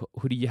ministry,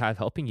 who do you have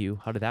helping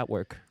you? How did that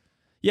work?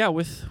 Yeah,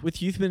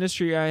 with youth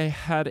ministry, I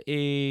had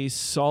a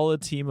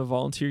solid team of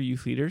volunteer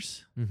youth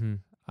leaders. Mm-hmm.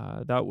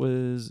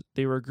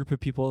 They were a group of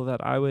people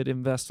that I would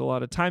invest a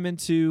lot of time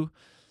into,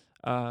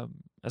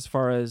 as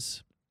far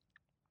as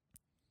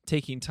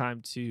taking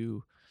time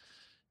to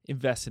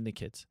invest in the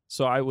kids.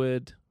 So I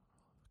would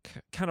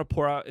kind of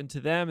pour out into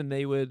them, and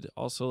they would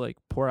also like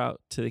pour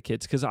out to the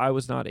kids, because I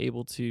was not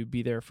able to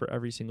be there for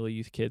every single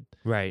youth kid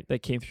that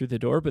came through the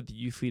door. But the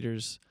youth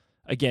leaders,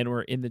 again,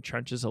 were in the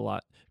trenches a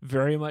lot,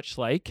 very much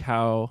like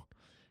how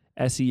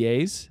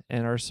SEAs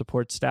and our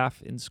support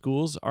staff in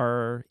schools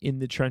are in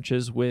the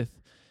trenches with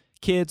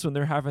kids when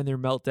they're having their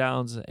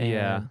meltdowns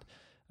and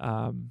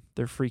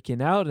they're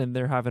freaking out and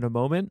they're having a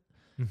moment.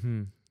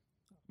 Mm-hmm.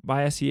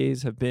 My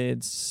SEAs have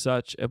been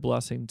such a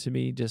blessing to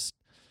me, just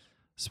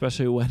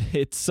especially when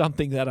it's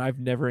something that I've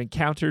never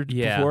encountered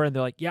before. And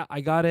they're like, yeah, I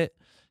got it.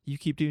 You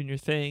keep doing your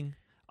thing.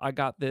 I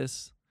got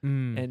this.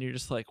 And you're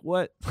just like,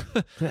 what?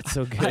 That's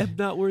so good. I'm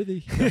not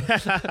worthy.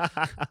 Yeah,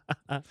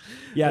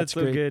 that's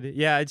so good.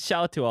 Yeah,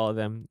 shout out to all of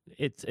them.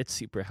 It's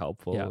super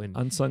helpful. Yeah, and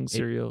unsung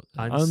serial.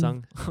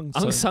 Unsung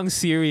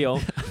serial.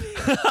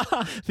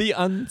 The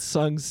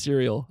unsung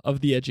serial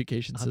of the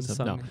education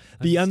system.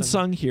 The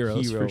unsung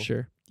heroes for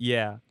sure.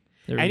 Yeah.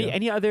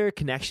 Any other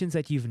connections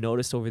that you've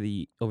noticed over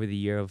the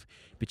year of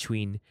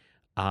between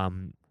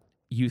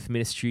youth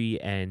ministry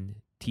and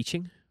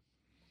teaching?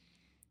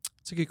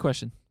 It's a good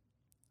question.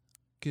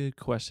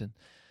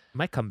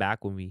 Might come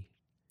back when we.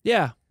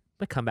 Yeah.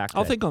 Might come back.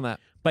 I'll think on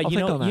that. But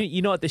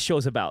you know what this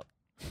show's about.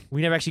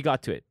 We never actually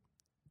got to it.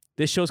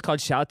 This show's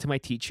called Shout Out to My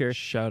Teacher.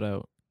 Shout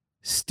out.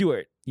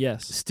 Stewart.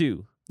 Yes.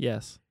 Stu.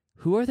 Yes.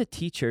 Who are the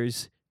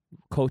teachers,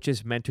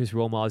 coaches, mentors,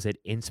 role models that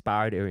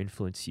inspired or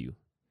influenced you?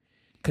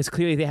 Because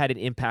clearly they had an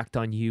impact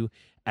on you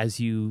as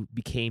you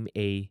became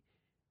a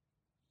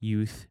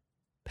youth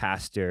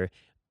pastor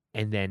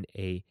and then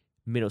a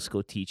middle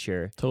school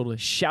teacher. Totally.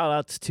 Shout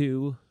outs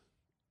to...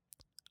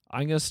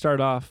 I'm going to start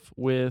off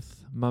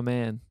with my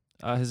man.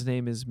 His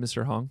name is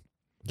Mr. Hong.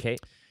 Okay.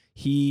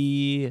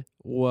 He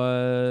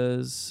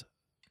was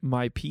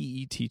my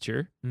PE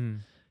teacher.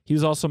 He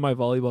was also my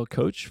volleyball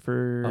coach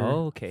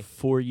for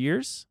 4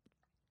 years.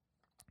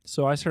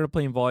 So I started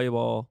playing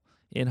volleyball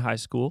in high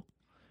school,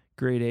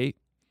 grade 8.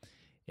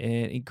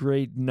 And in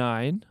grade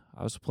 9,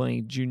 I was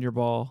playing junior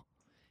ball,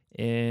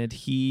 and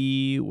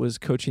he was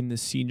coaching the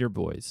senior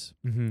boys.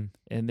 Mm-hmm.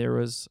 And there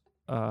was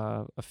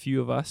a few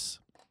of us,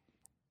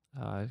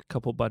 a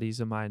couple buddies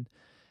of mine.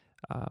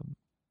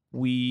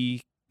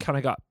 We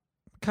kind of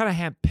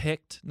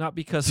handpicked, not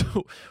because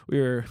we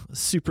were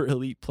super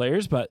elite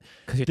players, but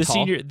because the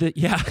tall.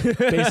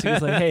 Basically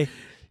it's like, hey,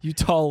 you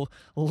tall,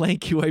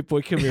 lanky white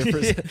boy, come here for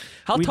a second.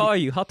 How tall are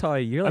you?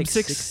 You're like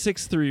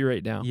 6'3"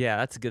 right now. Yeah,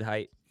 that's a good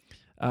height.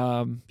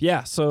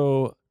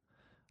 So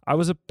I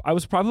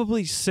was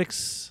probably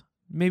 6,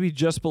 maybe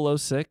just below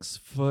 6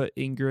 foot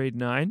in grade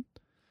 9.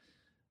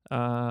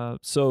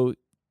 So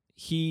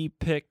he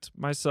picked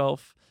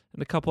myself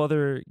and a couple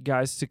other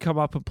guys to come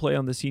up and play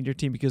on the senior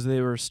team because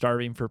they were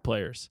starving for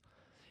players.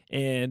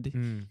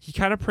 And he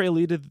kind of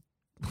preluded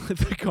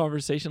the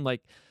conversation,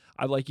 like,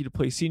 I'd like you to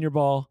play senior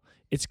ball.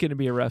 It's going to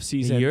be a rough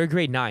season. You're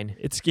grade 9.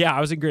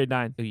 I was in grade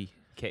 9.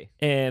 Okay.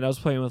 And I was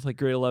playing with like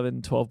grade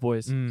 11, 12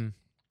 boys.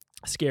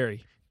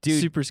 Scary. Dude,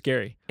 super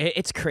scary.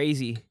 It's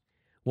crazy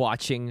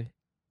watching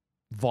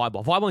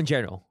volleyball in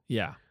general.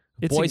 Yeah.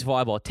 It's boys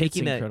volleyball,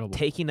 taking incredible.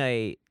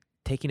 a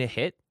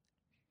hit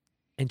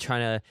and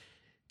trying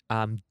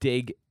to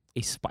dig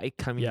a spike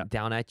coming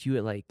down at you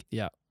at like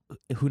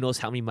who knows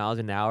how many miles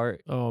an hour.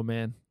 Oh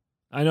man,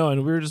 I know.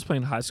 And we were just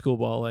playing high school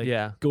ball,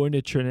 like going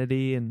to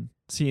Trinity and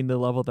seeing the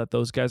level that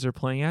those guys are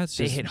playing at.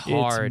 They hit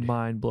hard. It's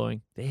mind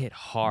blowing. They hit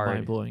hard.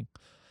 Mind blowing.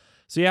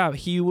 So yeah,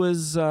 he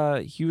was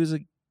a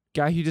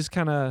guy who just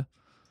kind of,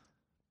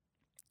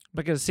 I'm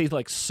not gonna say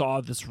like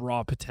saw this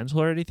raw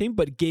potential or anything,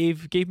 but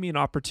gave me an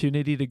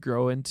opportunity to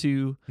grow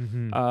into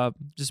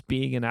just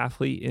being an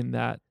athlete in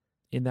that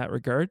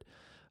regard.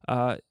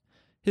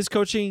 His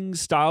coaching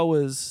style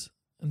was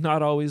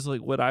not always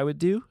like what I would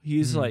do.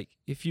 He's like,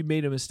 if you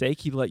made a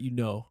mistake, he'd let you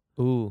know.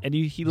 Ooh. And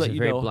he let you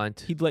know.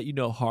 Blunt. He'd let you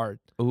know hard.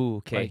 Ooh,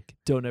 okay. Like,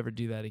 don't ever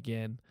do that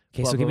again.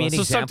 Okay, so give me an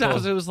example. So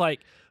sometimes it was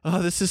like,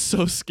 oh, this is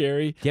so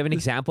scary. Do you have an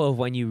example of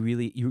when you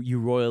really you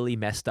royally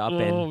messed up?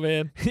 Oh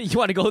man, you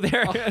want to go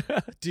there,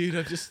 dude?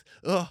 I'm just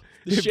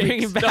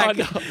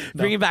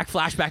bringing back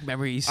flashback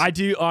memories. I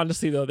do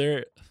honestly though.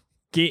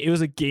 It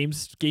was a game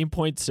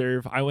point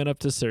serve. I went up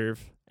to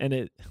serve,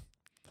 and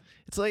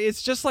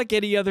it's just like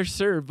any other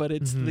serve, but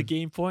it's the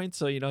game point.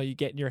 So you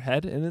get in your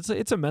head, and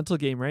it's a mental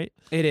game, right?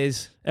 It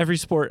is. Every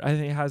sport I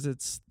think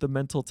has the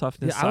mental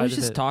toughness. I was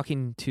just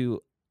talking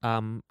to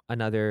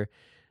another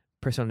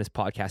person on this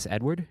podcast,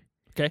 Edward.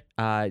 Okay.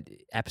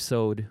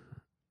 Episode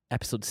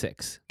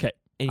 6. Okay.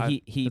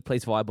 And he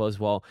plays volleyball as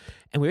well.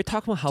 And we were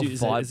talking about how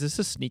volleyball. Is this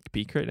a sneak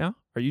peek right now?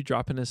 Are you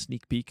dropping a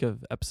sneak peek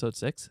of episode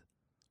 6?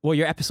 Well,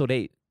 you're episode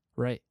 8.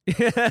 Right.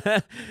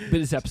 But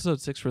is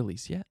episode 6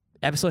 released yet?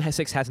 Episode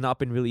 6 has not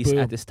been released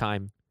at this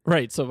time.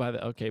 Right. So by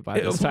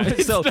this time.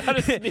 So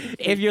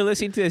if you're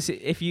listening to this,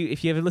 if you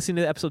haven't listened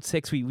to episode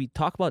 6, we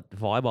talk about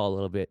volleyball a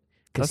little bit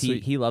because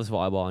he loves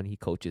volleyball and he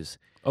coaches.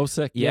 Oh,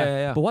 sick.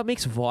 Yeah. But what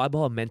makes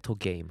volleyball a mental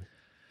game?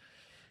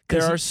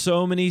 There are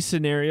so many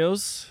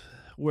scenarios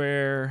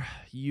where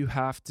you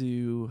have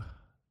to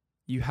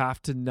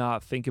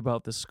not think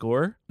about the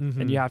score,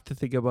 and you have to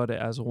think about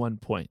it as 1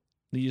 point.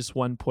 Just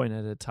 1 point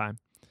at a time.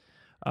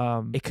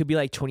 It could be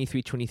like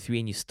 23-23,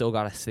 and you still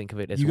got to think of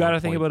it as you got to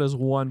think about it as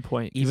 1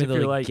 point. Even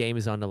though the game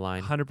is on the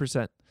line.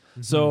 100%.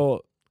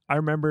 So I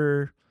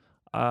remember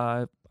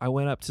I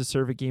went up to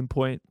serve a game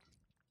point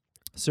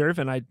serve,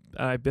 and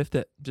I biffed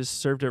it, just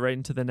served it right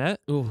into the net.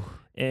 Ooh.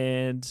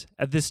 And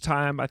at this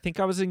time, I think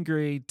I was in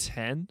grade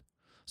 10.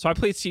 So I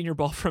played senior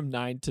ball from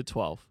 9 to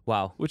 12.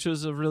 Wow. Which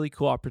was a really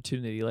cool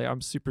opportunity. Like,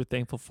 I'm super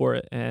thankful for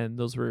it. And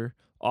those were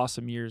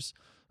awesome years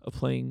of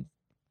playing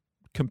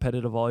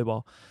competitive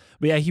volleyball.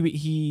 But yeah,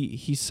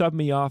 he subbed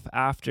me off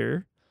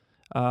after,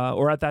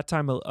 or at that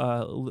time,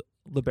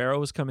 libero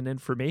was coming in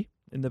for me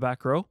in the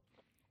back row.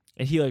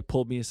 And he like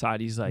pulled me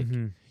aside. He's like,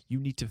 you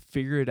need to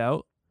figure it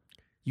out.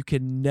 You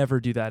can never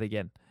do that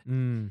again.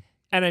 And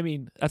I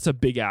mean, that's a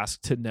big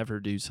ask to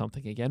never do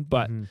something again.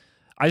 But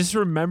I just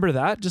remember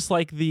that, just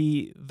like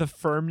the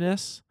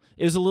firmness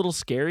is a little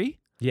scary.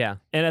 Yeah.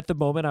 And at the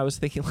moment I was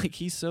thinking like,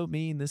 he's so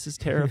mean. This is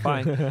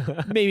terrifying.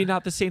 Maybe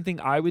not the same thing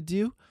I would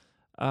do.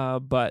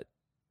 But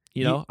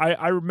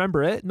I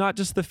remember it, not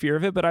just the fear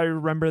of it, but I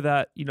remember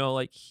that,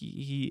 like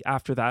he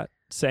after that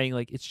saying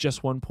like, it's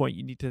just 1 point.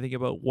 You need to think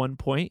about 1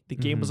 point. The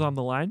game was on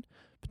the line,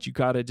 but you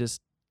got to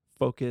just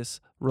focus,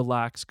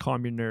 relax,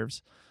 calm your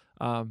nerves,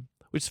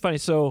 which is funny.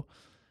 So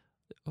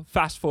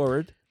fast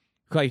forward.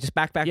 Okay, just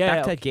back to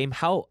that game.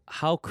 How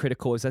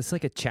critical is that? It's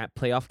like a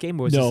playoff game,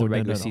 or was this a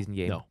regular season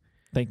game? No,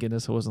 thank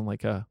goodness it wasn't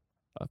like a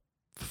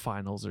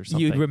finals or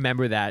something. You'd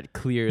remember that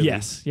clearly.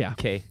 Yes, yeah.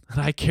 Okay,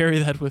 I carry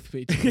that with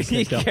me.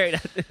 You carry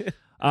that.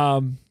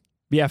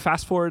 Yeah.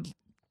 Fast forward,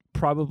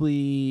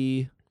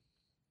 probably.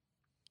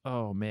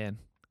 Oh man,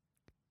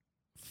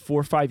 4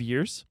 or 5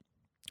 years.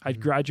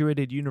 I'd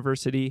graduated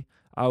university.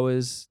 I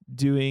was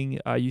doing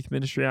youth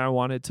ministry, and I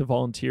wanted to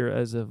volunteer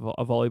as a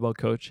volleyball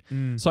coach.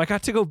 So I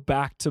got to go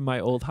back to my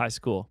old high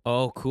school.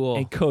 Oh, cool.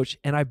 And coach.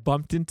 And I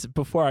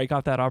before I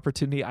got that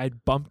opportunity, I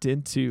bumped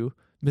into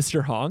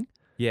Mr. Hong.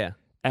 Yeah.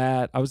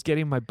 I was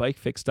getting my bike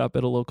fixed up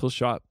at a local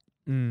shop.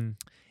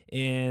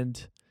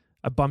 And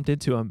I bumped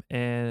into him,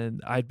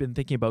 and I'd been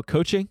thinking about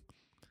coaching,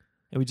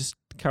 and we just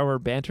kind of were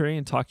bantering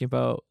and talking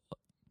about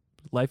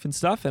life and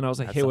stuff. And I was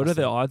like, hey, what are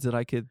the odds that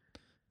I could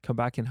come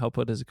back and help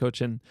out as a coach?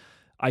 And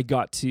I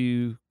got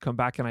to come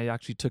back, and I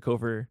actually took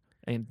over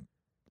and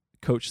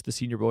coached the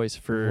senior boys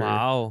for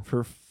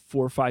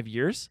 4 or 5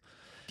 years.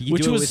 Did you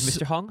do it with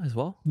Mr. Hong as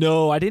well?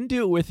 No, I didn't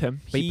do it with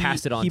him. But he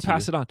passed it on. He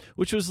passed it on,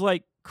 which was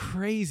like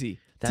crazy.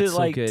 That's to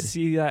like so good.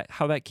 See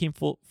how that came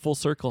full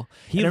circle.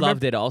 He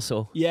loved it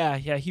also. Yeah,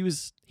 he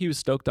was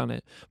stoked on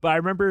it. But I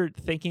remember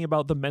thinking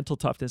about the mental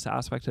toughness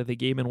aspect of the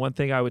game, and one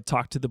thing I would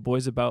talk to the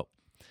boys about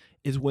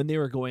is when they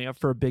were going up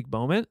for a big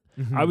moment,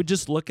 I would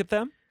just look at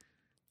them.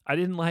 I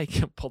didn't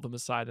like pull them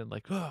aside and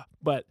like,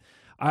 but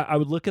I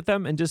would look at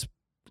them and just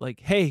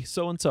like, hey,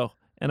 so and so,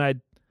 and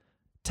I'd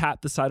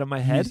tap the side of my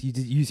head.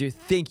 Use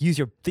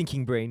your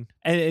thinking brain,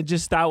 and it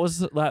just that was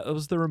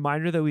the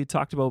reminder that we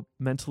talked about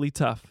mentally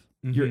tough.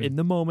 You're in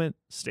the moment,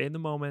 stay in the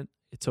moment.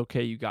 It's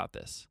okay, you got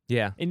this.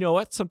 Yeah, and you know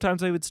what?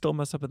 Sometimes I would still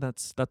mess up, and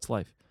that's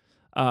life.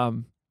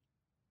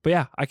 but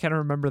yeah, I kind of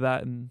remember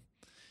that, and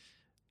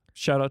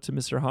shout out to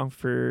Mr. Hong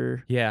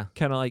for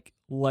kind of like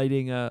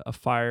lighting a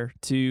fire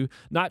to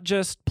not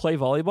just play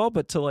volleyball,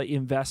 but to like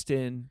invest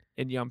in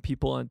young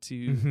people and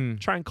to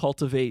try and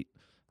cultivate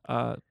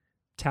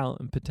talent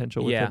and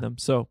potential within them.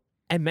 So,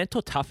 and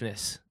mental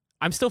toughness.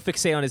 I'm still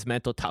fixated on his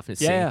mental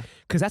toughness. Yeah.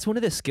 Because that's one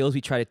of the skills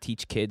we try to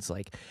teach kids.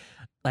 Like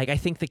I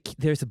think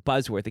there's a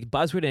buzzword. The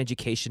buzzword in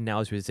education now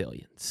is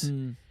resilience.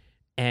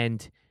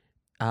 And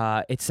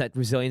it's that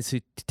resilience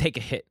to take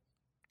a hit.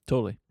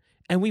 Totally.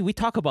 And we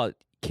talk about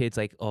kids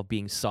like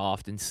being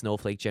soft and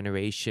snowflake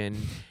generation.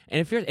 And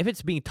if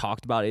it's being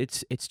talked about,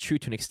 it's true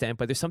to an extent,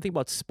 but there's something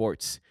about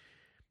sports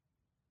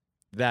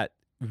that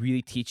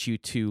really teach you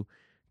to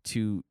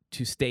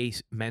stay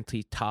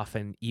mentally tough,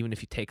 and even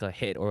if you take a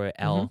hit or an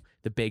L,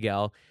 the big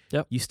L,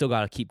 you still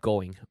got to keep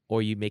going,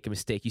 or you make a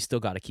mistake, you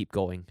still got to keep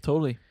going.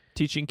 Totally.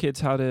 Teaching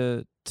kids how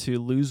to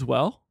lose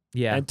well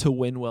and to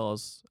win well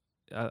is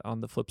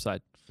on the flip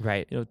side.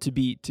 Right. You know, to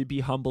be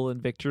humble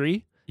in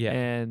victory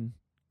and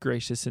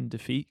gracious in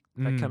defeat,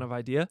 that kind of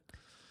idea.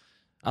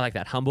 I like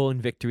that. Humble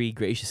in victory,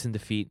 gracious in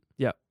defeat.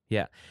 Yeah.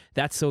 Yeah.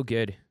 That's so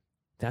good.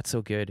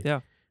 Yeah.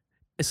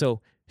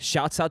 So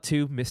shouts out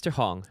to Mr.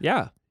 Hong.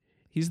 Yeah.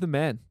 He's the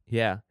man.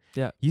 Yeah.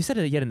 Yeah. You said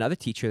yet another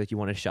teacher that you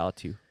want to shout out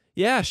to.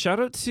 Yeah. Shout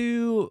out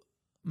to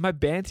my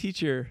band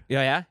teacher.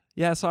 Yeah.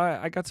 Yeah. So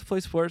I got to play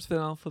sports, but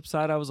on the flip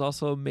side, I was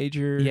also a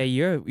major. Yeah.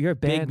 You're a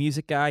big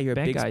music guy. You're a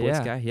big sports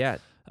guy. Yeah.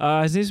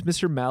 His name's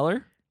Mr.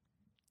 Maller.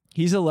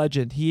 He's a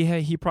legend.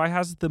 He probably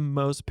has the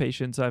most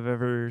patience I've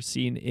ever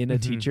seen in a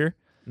teacher.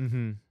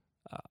 Mm-hmm.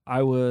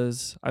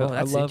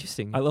 That's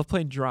interesting. I love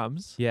playing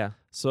drums. Yeah.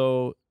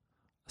 So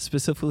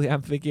specifically,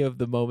 I'm thinking of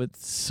the moment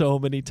so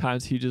many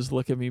times he just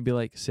look at me and be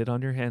like, "Sit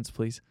on your hands,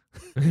 please."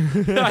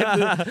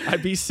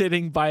 I'd be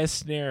sitting by a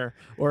snare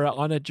or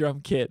on a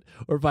drum kit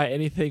or by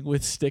anything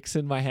with sticks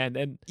in my hand,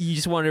 and you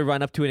just want to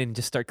run up to it and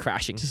just start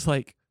crashing. Just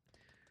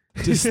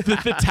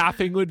the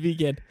tapping would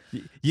begin.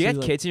 You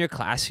had kids in your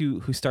class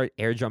who start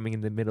air drumming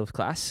in the middle of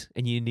class,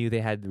 and you knew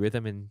they had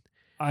rhythm, and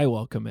I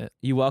welcome it.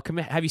 You welcome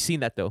it? Have you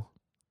seen that though?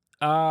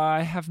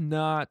 I have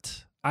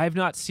not. I have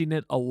not seen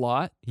it a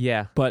lot.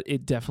 Yeah, but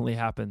it definitely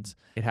happens.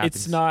 It happens.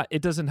 It's not.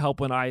 It doesn't help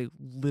when I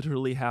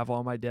literally have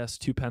on my desk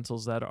 2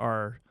 pencils that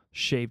are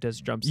shaped as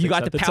drumsticks. You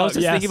got the pencils.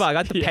 Thinking about. I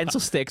got the Yeah. pencil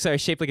sticks that are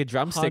shaped like a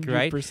drumstick,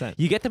 100%. right?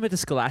 You get them at the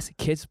Scholastic.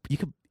 Kids,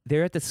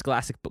 they're at the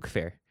Scholastic Book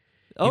Fair.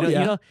 Oh,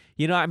 yeah.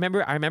 You know. I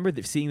remember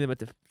seeing them at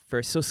the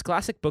first. So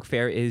Scholastic Book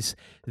Fair is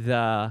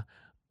the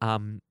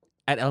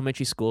at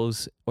elementary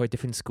schools or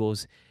different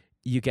schools,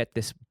 you get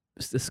the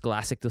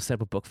Scholastic. They'll set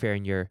up a book fair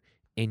in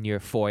your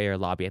foyer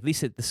lobby. At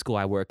least at the school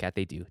I work at,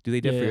 they do. Do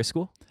they do it for your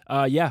school?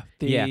 Yeah.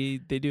 They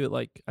do it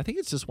like, I think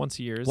it's just once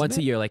a year. Once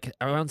a year, like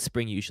around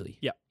spring usually.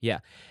 Yeah. Yeah.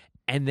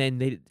 And then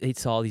they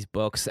saw all these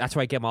books. That's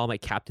where I get all my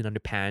Captain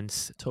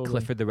Underpants,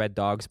 Clifford the Red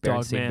Dogs,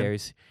 Berenstain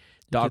Bears,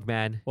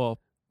 Dogman. Well,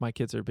 my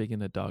kids are big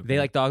into Dogman. They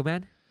like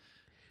Dogman?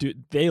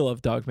 Dude, they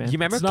love Dogman. Do you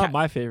remember it's not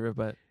my favorite,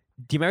 but...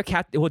 Do you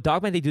remember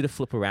Dogman? They do the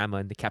Fliporama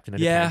and the Captain Underpants.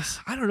 Yeah,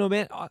 I don't know,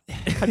 man.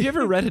 Have you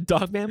ever read a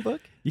Dogman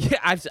book? Yeah,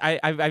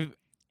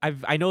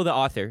 I know the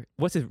author.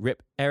 What's his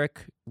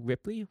Eric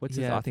Ripley? What's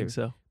his author? I think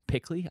so.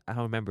 Pickley? I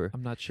don't remember.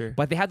 I'm not sure.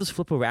 But they had those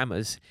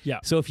Fliporamas. Yeah.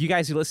 So if you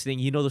guys are listening,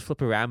 you know those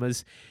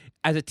Fliporamas.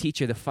 As a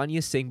teacher, the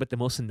funniest thing, but the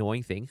most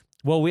annoying thing.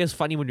 Well, it was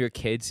funny when you're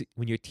kids,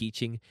 when you're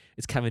teaching.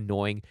 It's kind of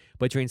annoying.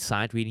 But during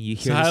silent reading, you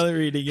hear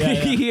reading,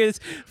 yeah. You hear this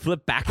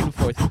flip back and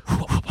forth.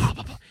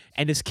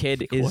 And this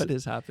kid is... What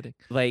is happening?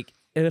 Like,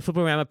 in the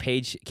Fliporama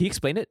page... Can you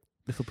explain it?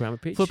 The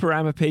Fliporama page?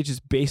 Fliporama page is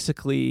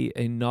basically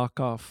a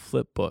knockoff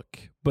flip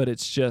book, but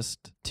it's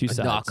just two sides.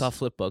 A knockoff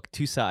flip book,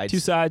 2 sides. 2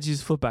 sides, you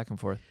just flip back and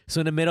forth.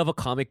 So in the middle of a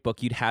comic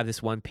book, you'd have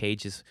this one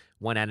page is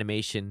one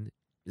animation,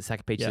 the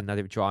second page is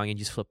another drawing, and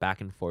you just flip back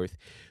and forth.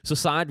 So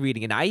silent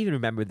reading, and I even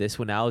remember this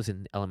when I was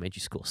in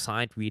elementary school.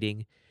 Silent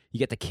reading, you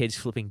get the kids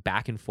flipping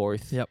back and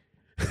forth. Yep.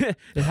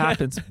 It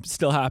happens.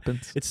 Still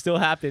happens. It still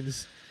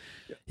happens.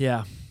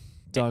 Yeah.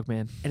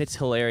 Dogman. And it's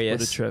hilarious.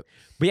 What a trip.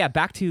 But yeah,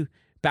 back to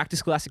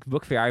Scholastic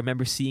Book Fair. I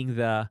remember seeing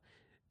the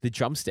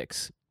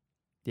drumsticks.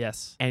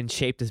 Yes. And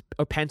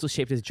pencils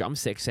shaped as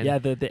drumsticks.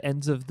 And the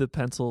ends of the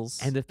pencils.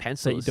 And the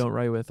pencils that you don't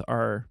write with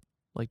are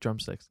like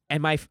drumsticks.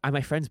 And my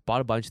friends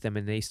bought a bunch of them,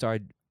 and they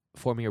started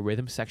forming a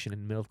rhythm section in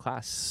the middle of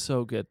class.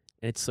 So good.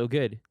 And it's so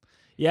good.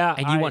 Yeah.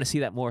 And you want to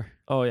see that more.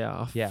 Oh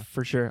yeah. Yeah.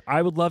 For sure.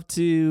 I would love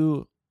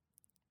to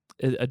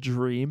a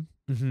dream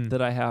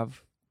that I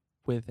have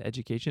with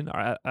education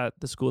at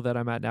the school that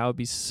I'm at now would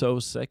be so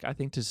sick. I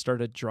think to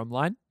start a drum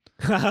line.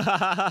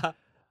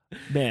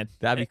 Man,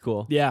 that'd be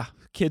cool. Yeah,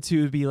 kids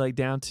who would be like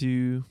down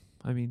to,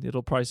 I mean,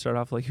 it'll probably start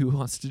off like who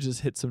wants to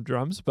just hit some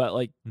drums, but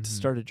like to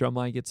start a drum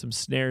line, get some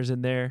snares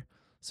in there,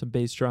 some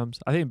bass drums.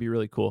 I think it'd be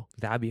really cool.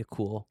 That'd be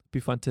be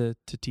fun to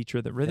teach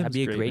her the rhythm. That'd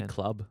be a great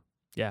club.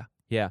 Yeah.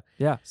 Yeah.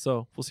 Yeah.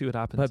 So we'll see what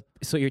happens. But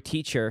so your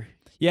teacher,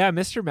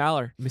 Mr.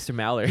 Maller. Mr.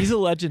 Maller, he's a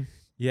legend.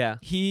 Yeah.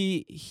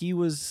 He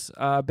was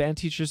a band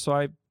teacher, so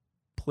I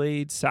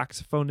played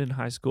saxophone in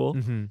high school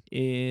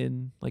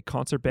in like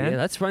concert band. Yeah,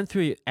 let's run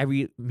through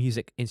every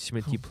music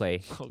instrument you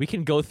play. We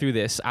can go through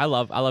this. I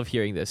love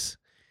hearing this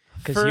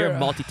because you're a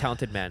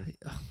multi-talented man.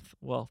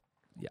 Well,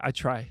 yeah, I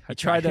try. I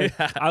try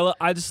to.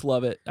 I just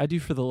love it. I do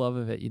for the love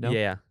of it, you know.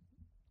 Yeah.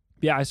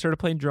 Yeah, I started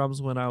playing drums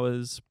when I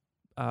was,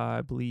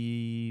 I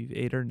believe,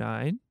 8 or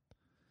 9,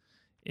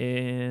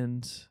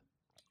 and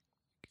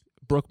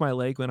broke my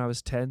leg when I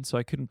was 10, so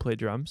I couldn't play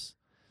drums.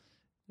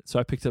 So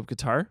I picked up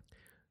guitar.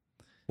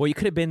 Well, you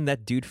could have been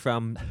that dude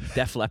from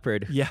Def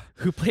Leppard. Yeah,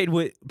 who plays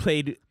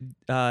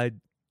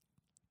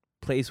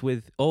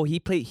with. Oh, he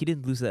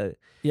didn't lose a.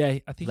 Yeah,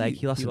 I think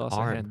he lost an a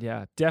arm. hand.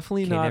 Yeah,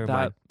 definitely Okay, not never that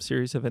mind.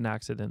 serious of an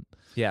accident.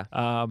 Yeah.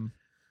 But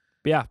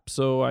yeah,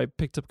 so I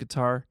picked up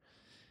guitar.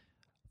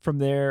 From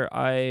there,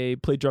 I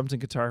played drums and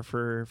guitar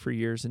for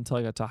years until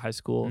I got to high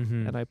school,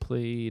 and I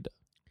played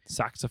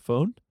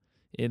saxophone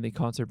in the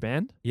concert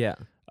band. Yeah.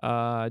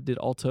 Did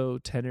alto,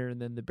 tenor,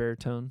 and then the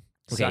baritone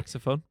Okay.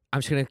 saxophone. I'm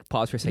just gonna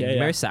pause for a second. Yeah,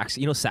 You remember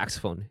yeah.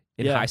 saxophone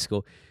in Yeah. high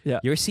school? Yeah.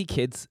 You ever see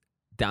kids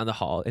down the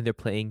hall and they're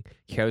playing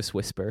Careless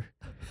Whisper?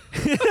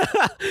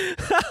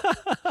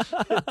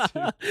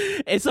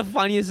 It's the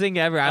funniest thing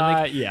ever. I'm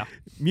like, Yeah,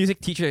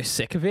 music teachers are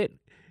sick of it,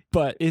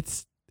 but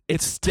it's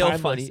still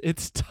timeless. funny.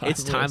 It's timeless.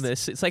 It's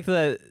timeless. It's like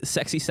the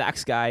sexy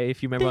sax guy,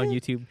 if you remember on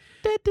YouTube.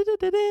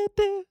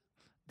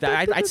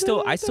 That I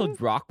still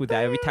rock with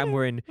that every time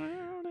we're in.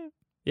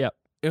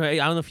 I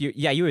don't know if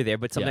you were there,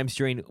 but sometimes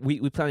during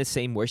we play on the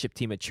same worship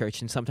team at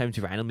church, and sometimes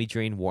randomly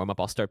during warm up,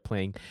 I'll start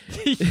playing.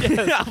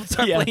 I'll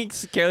start playing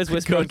Careless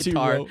Whisper on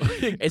guitar.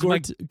 It's my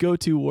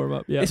go-to warm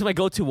up. Yeah, it's my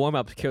go-to warm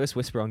up. Careless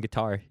Whisper on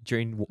guitar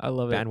during I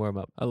love band it. warm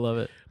up. I love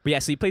it. But yeah,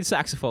 so you played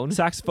saxophone.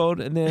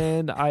 And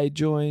then I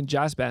joined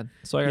jazz band.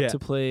 So I got Yeah. to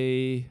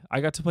play.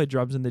 I got to play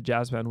drums in the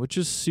jazz band, which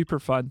is super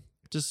fun.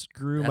 Just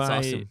grew That's my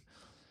awesome.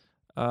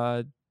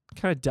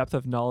 kind of depth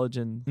of knowledge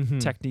and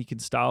technique and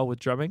style with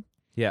drumming.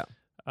 Yeah.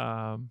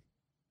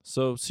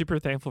 So super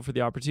thankful for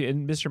the opportunity.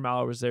 And Mr.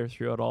 Mallow was there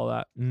throughout all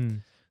that.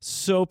 Mm.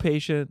 So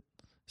patient,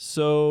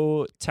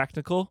 so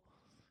technical,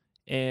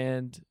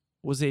 and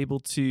was able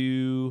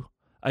to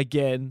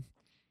again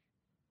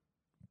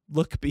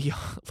look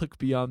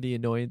beyond the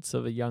annoyance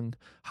of a young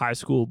high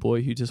school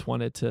boy who just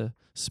wanted to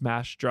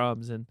smash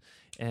drums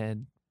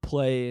and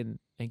play and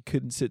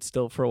couldn't sit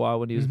still for a while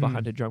when he was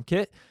behind a drum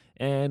kit,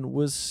 and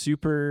was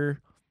super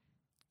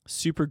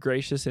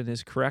gracious in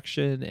his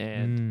correction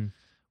and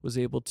was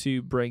able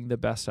to bring the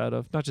best out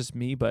of not just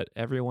me, but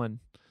everyone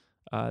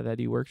that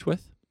he worked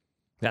with.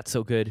 That's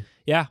so good.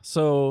 Yeah.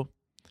 So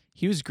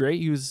he was great.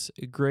 He was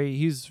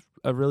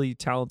a really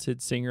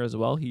talented singer as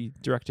well. He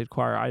directed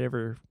choir. I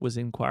never was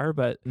in choir,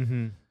 but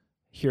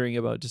hearing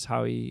about just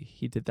how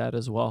he did that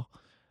as well.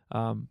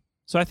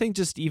 So I think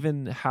just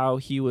even how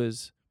he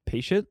was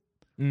patient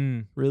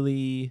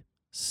really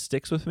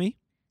sticks with me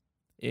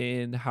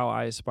in how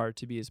I aspire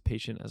to be as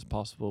patient as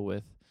possible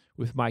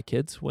with my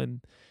kids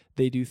when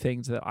they do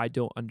things that I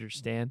don't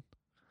understand,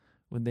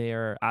 when they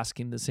are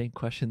asking the same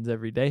questions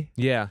every day.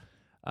 Yeah.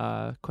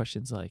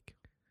 Questions like,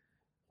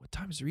 what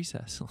time is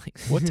recess? Like,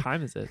 what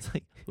time is it? It's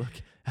like,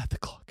 look at the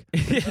clock.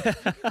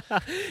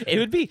 It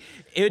would be.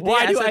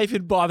 Why do I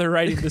even bother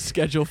writing the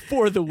schedule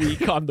for the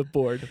week on the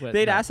board?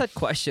 They'd ask that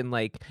question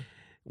like,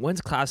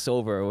 when's class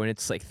over? When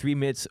it's like 3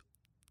 minutes,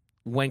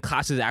 when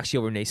class is actually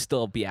over, and they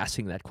still be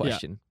asking that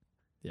question.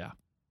 Yeah.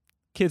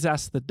 Kids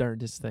ask the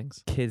darndest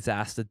things. Kids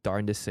ask the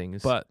darndest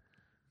things. But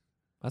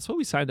that's what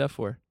we signed up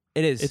for.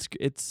 It is.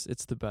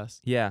 It's the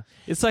best. Yeah.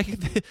 It's like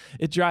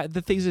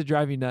the things that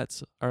drive you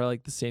nuts are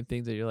like the same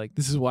things that you're like,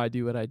 this is why I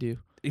do what I do.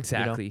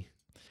 Exactly. You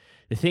know?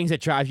 The things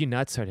that drive you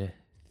nuts are the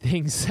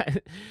things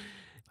that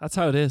That's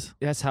how it is.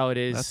 That's how it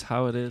is. That's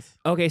how it is.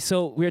 Okay,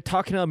 so we were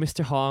talking about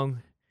Mr.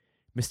 Hong,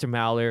 Mr.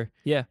 Mallor.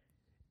 Yeah.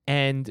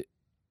 And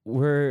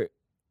what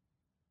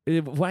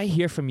I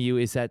hear from you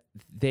is that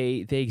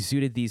they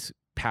exuded these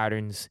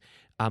patterns.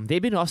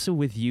 They've been also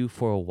with you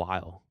for a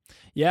while.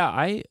 Yeah,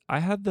 I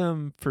had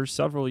them for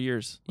several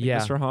years. Yeah.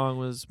 Mr. Hong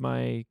was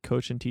my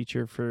coach and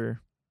teacher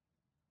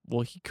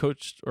he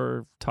coached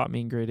or taught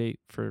me in grade 8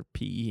 for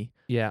PE.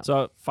 Yeah.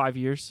 So 5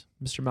 years.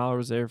 Mr. Mallor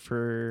was there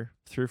for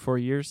 3 or 4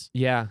 years.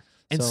 Yeah.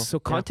 And so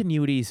yeah.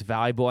 continuity is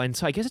valuable. And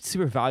so I guess it's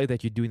super valuable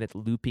that you're doing that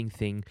looping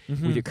thing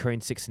with your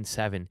current 6 and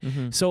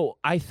 7. So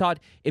I thought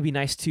it'd be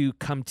nice to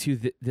come to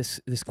this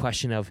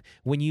question of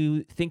when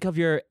you think of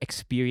your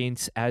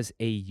experience as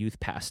a youth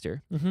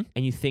pastor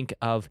and you think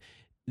of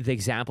the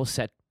example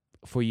set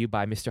for you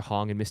by Mr.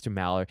 Hong and Mr.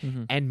 Mallor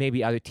and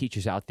maybe other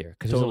teachers out there,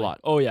 because there's a lot.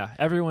 Oh, yeah.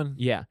 Everyone.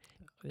 Yeah.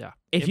 Yeah.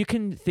 If you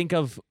can think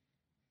of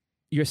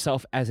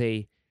yourself as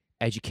a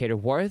educator,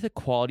 what are the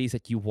qualities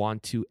that you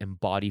want to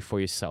embody for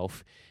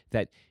yourself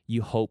that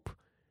you hope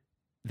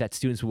that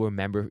students will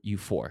remember you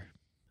for?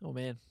 Oh,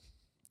 man.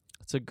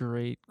 That's a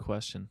great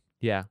question.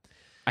 Yeah.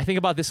 I think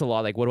about this a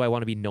lot. Like, what do I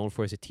want to be known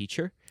for as a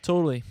teacher?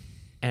 Totally.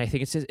 And I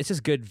think it's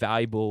just good,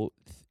 valuable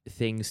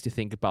things to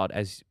think about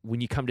as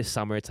when you come to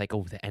summer, it's like,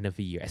 oh, the end of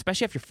the year,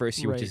 especially after first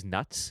year, which is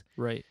nuts.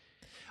 Right.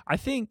 I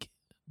think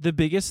the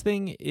biggest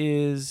thing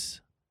is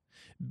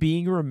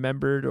being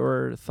remembered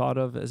or thought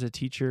of as a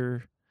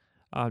teacher,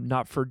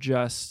 not for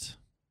just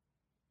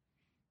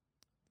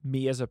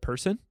me as a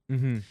person.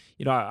 You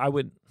know, I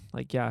would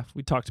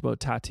we talked about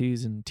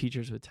tattoos and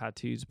teachers with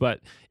tattoos,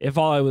 but if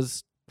all I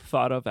was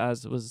thought of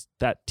as was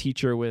that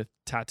teacher with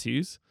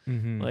tattoos,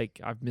 like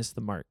I've missed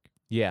the mark.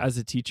 Yeah. As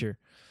a teacher.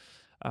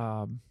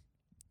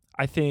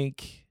 I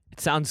think It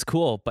sounds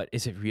cool, but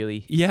is it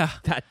really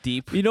that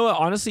deep? You know what?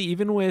 Honestly,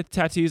 even with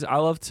tattoos, I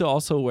love to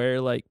also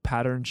wear like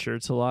patterned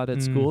shirts a lot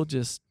at school.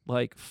 Just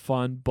like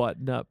fun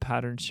button-up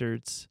patterned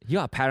shirts. You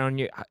got a pattern on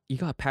you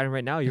got a pattern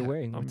right now you're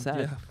wearing. What's that?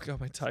 Yeah, I've got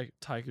my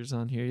tigers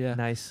on here. Yeah.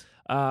 Nice.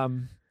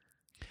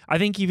 I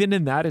think even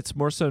in that, it's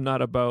more so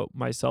not about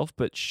myself,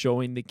 but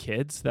showing the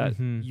kids that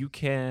you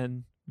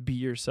can be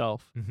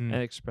yourself and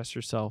express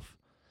yourself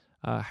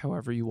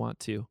however you want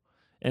to.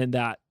 And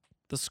that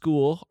the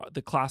school,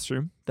 the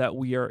classroom that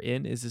we are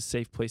in is a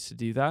safe place to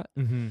do that.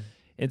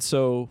 And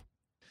so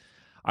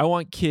I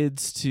want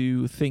kids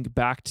to think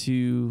back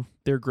to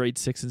their grade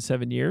 6 and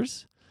 7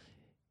 years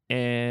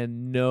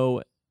and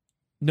know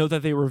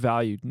that they were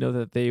valued, know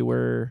that they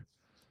were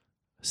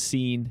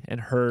seen and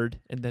heard,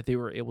 and that they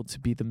were able to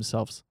be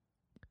themselves.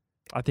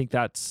 I think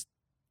that's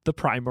the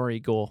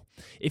primary goal.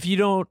 If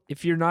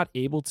you're not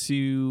able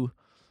to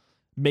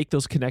make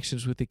those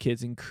connections with the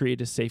kids and create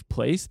a safe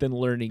place, then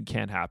learning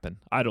can't happen.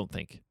 I don't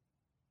think.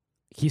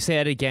 Can you say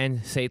it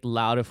again? Say it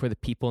louder for the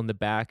people in the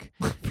back.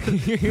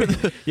 You heard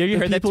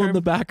that term? In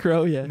the back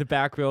row, yeah. In the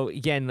back row,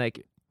 again,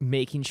 like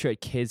making sure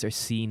kids are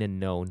seen and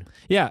known.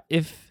 Yeah,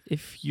 if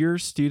your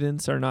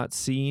students are not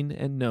seen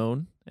and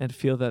known and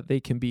feel that they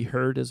can be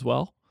heard as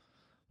well,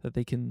 that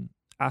they can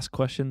ask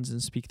questions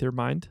and speak their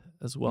mind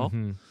as well,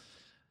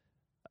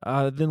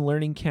 then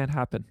learning can't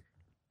happen.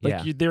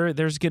 Like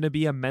there's going to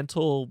be a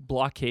mental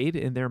blockade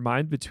in their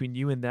mind between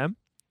you and them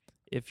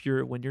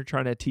when you're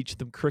trying to teach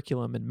them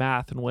curriculum and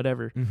math and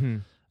whatever,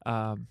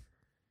 an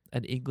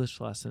English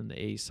lesson,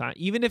 a science,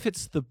 even if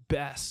it's the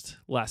best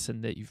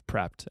lesson that you've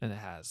prepped and it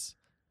has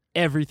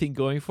everything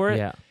going for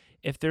it.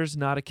 If there's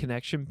not a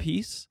connection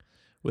piece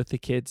with the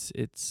kids,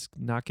 it's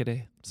not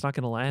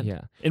gonna land.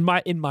 Yeah. In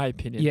my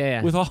opinion.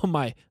 Yeah. With all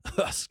my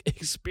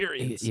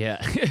experience.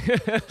 Yeah.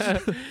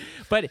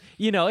 But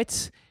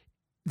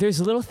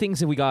there's little things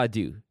that we gotta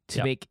do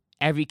to make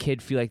every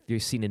kid feel like they're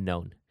seen and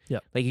known. Yeah.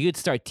 Like you could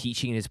start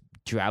teaching and just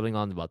drabbling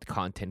on about the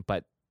content,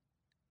 but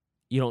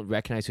you don't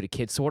recognize who the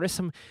kids. So what are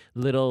some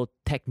little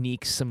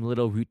techniques, some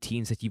little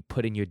routines that you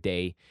put in your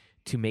day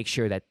to make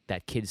sure that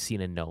kid's seen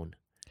and known?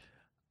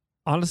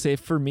 Honestly,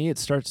 for me, it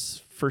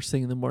starts first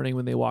thing in the morning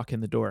when they walk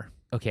in the door.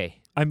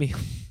 Okay. I mean,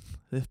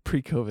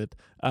 pre-COVID.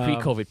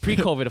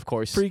 Pre-COVID, of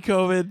course.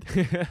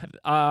 Pre-COVID.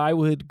 I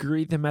would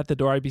greet them at the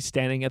door. I'd be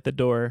standing at the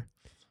door.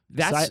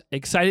 That's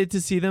excited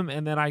to see them,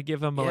 and then I give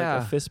them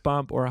a fist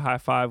bump or a high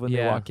five when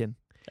they walk in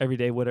every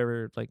day,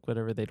 whatever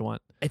they'd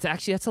want.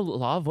 That's a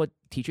lot of what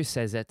teachers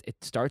says, that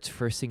it starts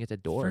first thing at the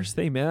door. First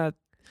thing, man.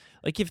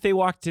 Like if they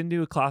walked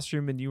into a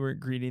classroom and you weren't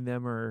greeting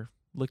them or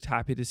looked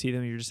happy to see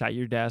them, you're just at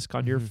your desk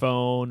on your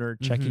phone or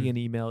checking an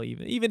email,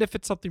 even if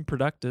it's something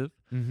productive,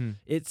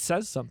 it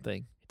says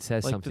something. It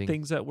says like something. The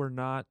things that we're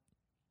not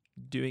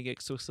doing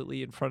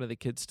explicitly in front of the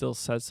kids still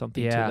says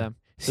something to them.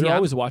 See, they're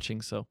always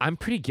watching, so. I'm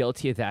pretty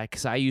guilty of that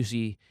because I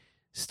usually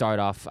start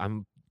off,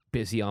 I'm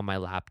busy on my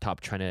laptop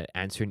trying to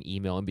answer an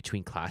email in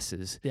between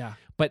classes. Yeah.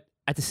 But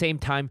at the same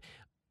time,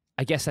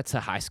 I guess that's a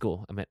high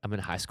school. I'm in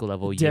a high school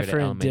level.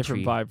 Different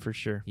vibe for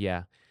sure.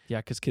 Yeah. Yeah,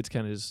 because kids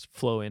kind of just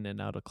flow in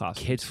and out of class.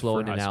 Kids flow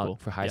in and out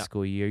for high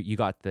school. You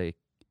got the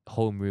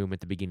homeroom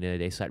at the beginning of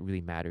the day, so that really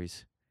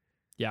matters.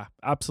 Yeah,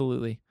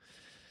 absolutely.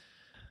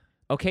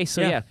 Okay,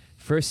 so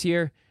first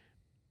year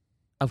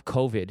of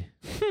COVID.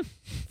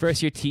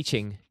 First year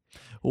teaching.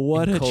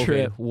 What a COVID.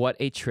 trip. What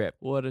a trip.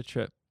 What a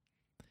trip.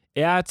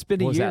 Yeah, it's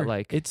been a year. What was that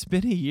like? It's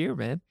been a year,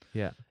 man.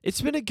 Yeah. It's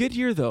been a good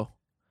year though.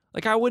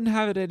 Like I wouldn't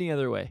have it any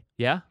other way.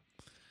 Yeah?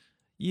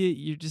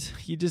 You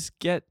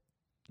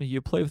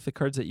play with the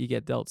cards that you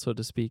get dealt, so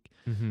to speak.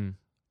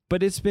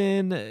 But it's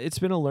been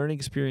a learning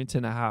experience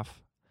and a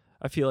half.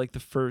 I feel like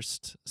the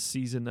first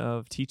season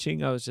of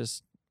teaching, I was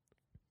just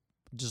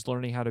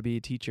learning how to be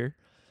a teacher.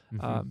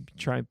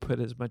 Try and put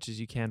as much as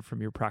you can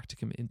from your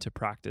practicum into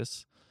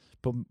practice.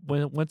 But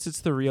once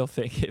it's the real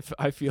thing,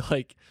 I feel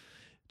like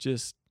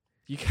just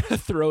you kind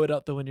of throw it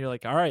out the window. You're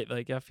like, all right,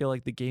 like I feel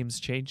like the game's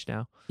changed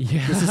now.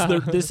 Yeah,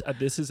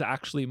 this is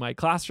actually my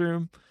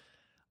classroom.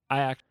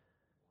 I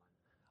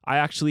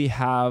actually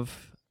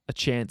have a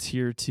chance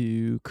here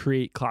to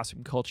create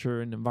classroom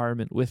culture and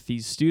environment with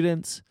these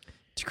students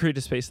to create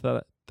a space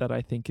that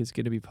I think is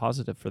going to be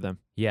positive for them.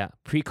 Yeah,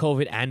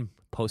 pre-COVID and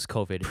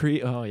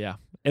post-COVID. Oh yeah.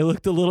 It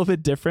looked a little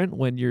bit different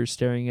when you're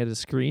staring at a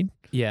screen.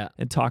 Yeah.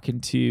 And talking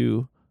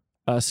to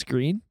a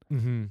screen.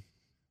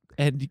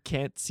 And you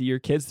can't see your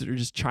kids that are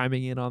just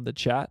chiming in on the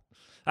chat.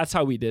 That's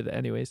how we did it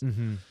anyways.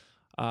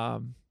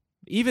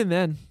 Even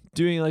then,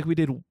 doing like we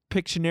did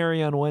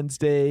Pictionary on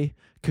Wednesday,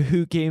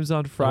 Kahoot games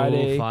on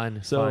Friday. Oh,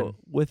 fun. So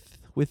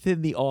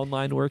within the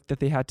online work that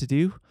they had to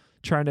do,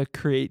 trying to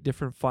create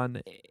different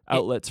fun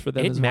outlets for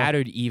them as well. It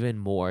mattered even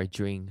more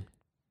during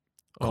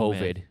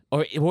COVID,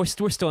 or we're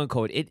still in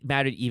COVID. It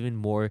mattered even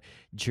more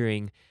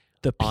during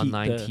the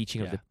online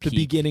teaching of the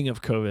beginning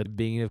of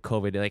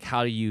COVID. Like,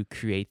 how do you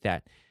create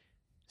that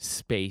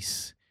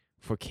space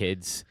for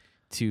kids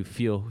to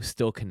feel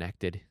still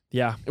connected?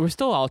 Yeah. We're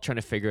still all trying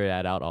to figure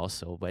that out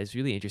also, but it's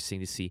really interesting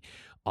to see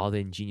all the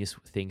ingenious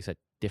things that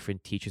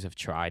different teachers have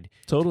tried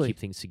to keep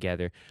things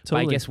together. But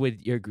I guess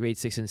with your grade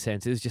 6 and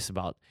 7, it was just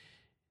about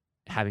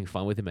having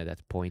fun with them at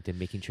that point and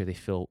making sure they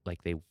feel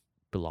like they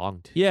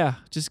belonged. Yeah,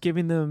 just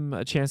giving them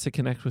a chance to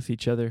connect with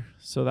each other.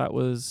 So that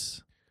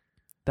was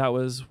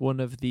one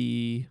of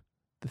the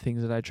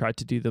things that I tried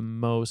to do the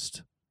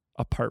most,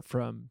 apart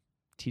from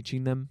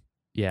teaching them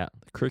the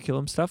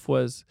curriculum stuff,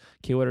 was,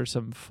 okay, what are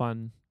some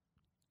fun,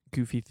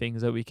 goofy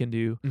things that we can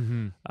do?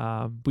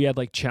 We had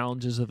like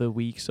challenges of the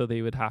week, so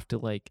they would have to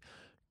like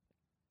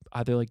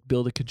either like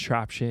build a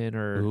contraption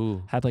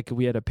or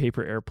we had a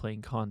paper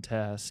airplane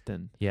contest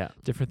and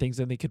different things,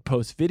 and they could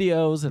post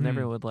videos and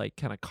everyone would like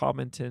kind of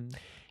comment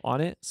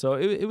on it. So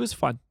it was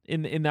fun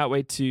in that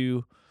way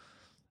to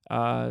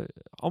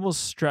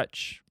almost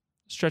stretch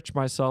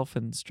myself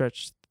and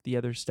stretch the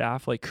other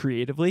staff like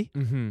creatively,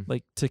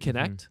 like to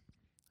connect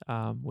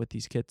with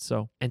these kids.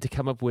 So, and to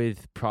come up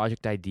with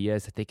project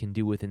ideas that they can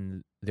do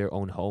within their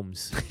own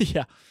homes.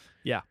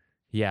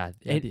 Yeah,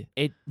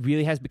 it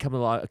really has become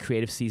a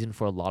creative season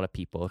for a lot of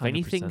people. If 100%.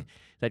 Anything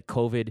that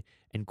COVID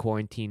and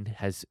quarantine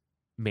has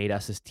made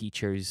us as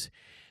teachers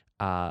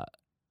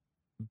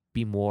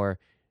be more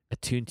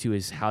attuned to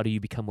is, how do you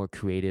become more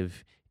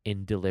creative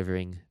in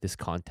delivering this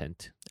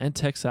content? And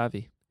tech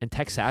savvy.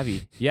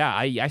 Yeah,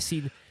 I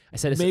said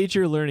it's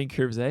major learning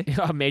curves, eh?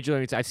 Major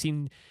learning.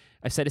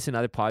 I've said this in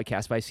other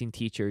podcasts, but I've seen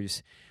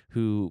teachers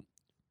who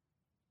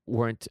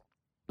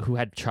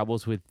had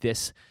troubles with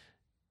this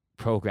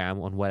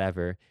program on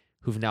whatever,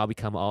 who've now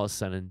become all of a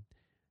sudden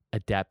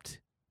adept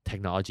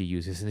technology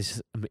users, and it's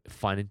just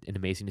fun and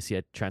amazing to see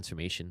that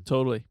transformation.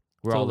 Totally.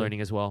 We're all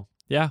learning as well.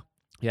 Yeah,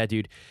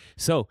 dude.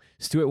 So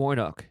Stewart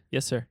Warnock,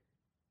 yes sir,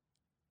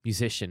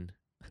 musician,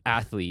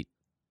 athlete,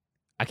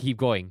 I can keep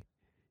going,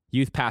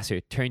 youth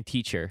pastor turned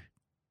teacher.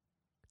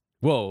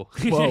 Whoa.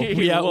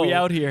 we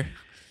out here.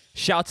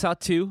 Shouts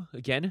out to,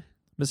 again,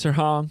 Mr.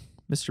 Hong,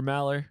 Mr.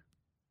 Maller,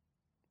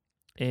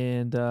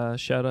 and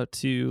shout out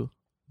to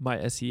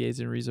my SEAs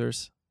and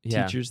resource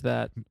teachers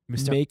that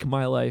make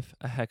my life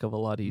a heck of a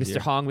lot easier.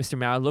 Mr. Hong, Mr.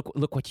 Mao,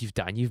 look what you've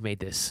done. You've made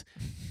this.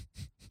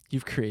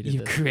 You've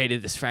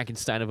created this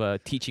Frankenstein of a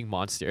teaching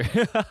monster.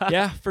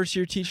 Yeah, first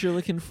year teacher,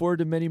 looking forward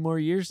to many more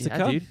years to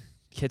come. Dude.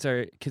 Kids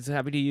are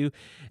happy to you.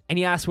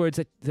 Any last words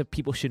that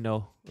people should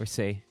know or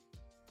say?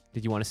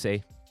 Did you want to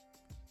say?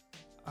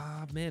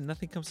 Man,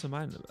 nothing comes to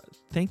mind.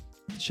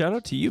 Shout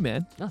out to you,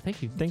 man. Oh,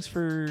 thank you. Thanks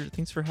for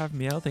having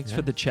me out. Thanks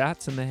for the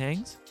chats and the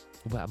hangs.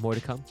 Well, more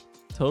to come.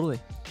 Totally.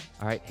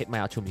 All right, hit my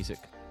outro music.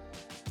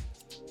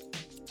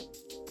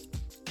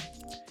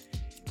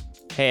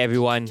 Hey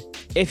everyone,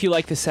 if you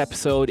like this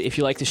episode, if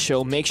you like the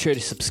show, make sure to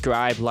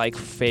subscribe, like,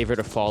 favorite,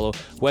 or follow,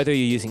 whether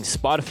you're using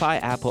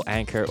Spotify, Apple,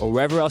 Anchor, or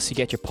wherever else you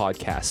get your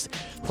podcast.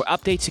 For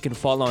updates, you can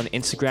follow on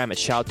Instagram at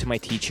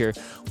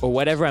ShoutToMyTeacher or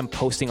whatever I'm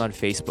posting on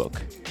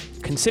Facebook.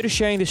 Consider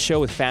sharing this show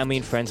with family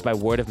and friends by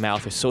word of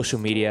mouth or social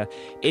media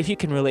if you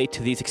can relate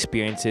to these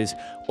experiences,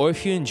 or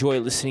if you enjoy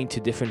listening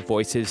to different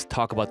voices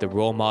talk about the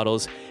role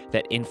models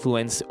that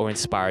influenced or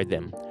inspired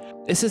them.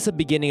 This is the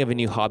beginning of a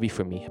new hobby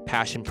for me, a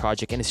passion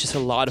project, and it's just a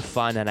lot of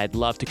fun, and I'd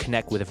love to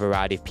connect with a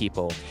variety of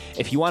people.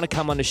 If you want to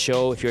come on the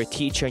show, if you're a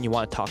teacher and you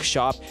want to talk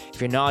shop, if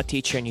you're not a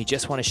teacher and you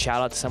just want to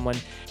shout out to someone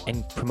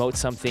and promote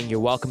something, you're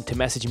welcome to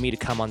message me to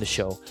come on the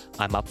show.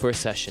 I'm up for a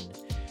session.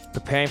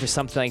 Preparing for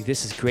something like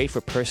this is great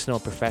for personal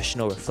and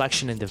professional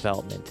reflection and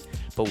development.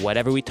 But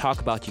whatever we talk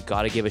about, you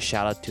gotta give a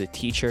shout out to a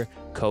teacher,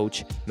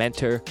 coach,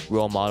 mentor,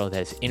 role model that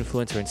has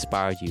influenced or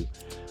inspired you.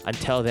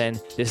 Until then,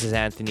 this is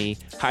Anthony,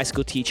 high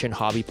school teacher and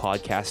hobby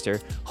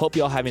podcaster. Hope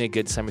you're all having a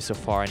good summer so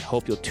far, and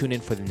hope you'll tune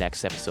in for the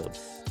next episode.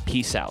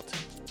 Peace out.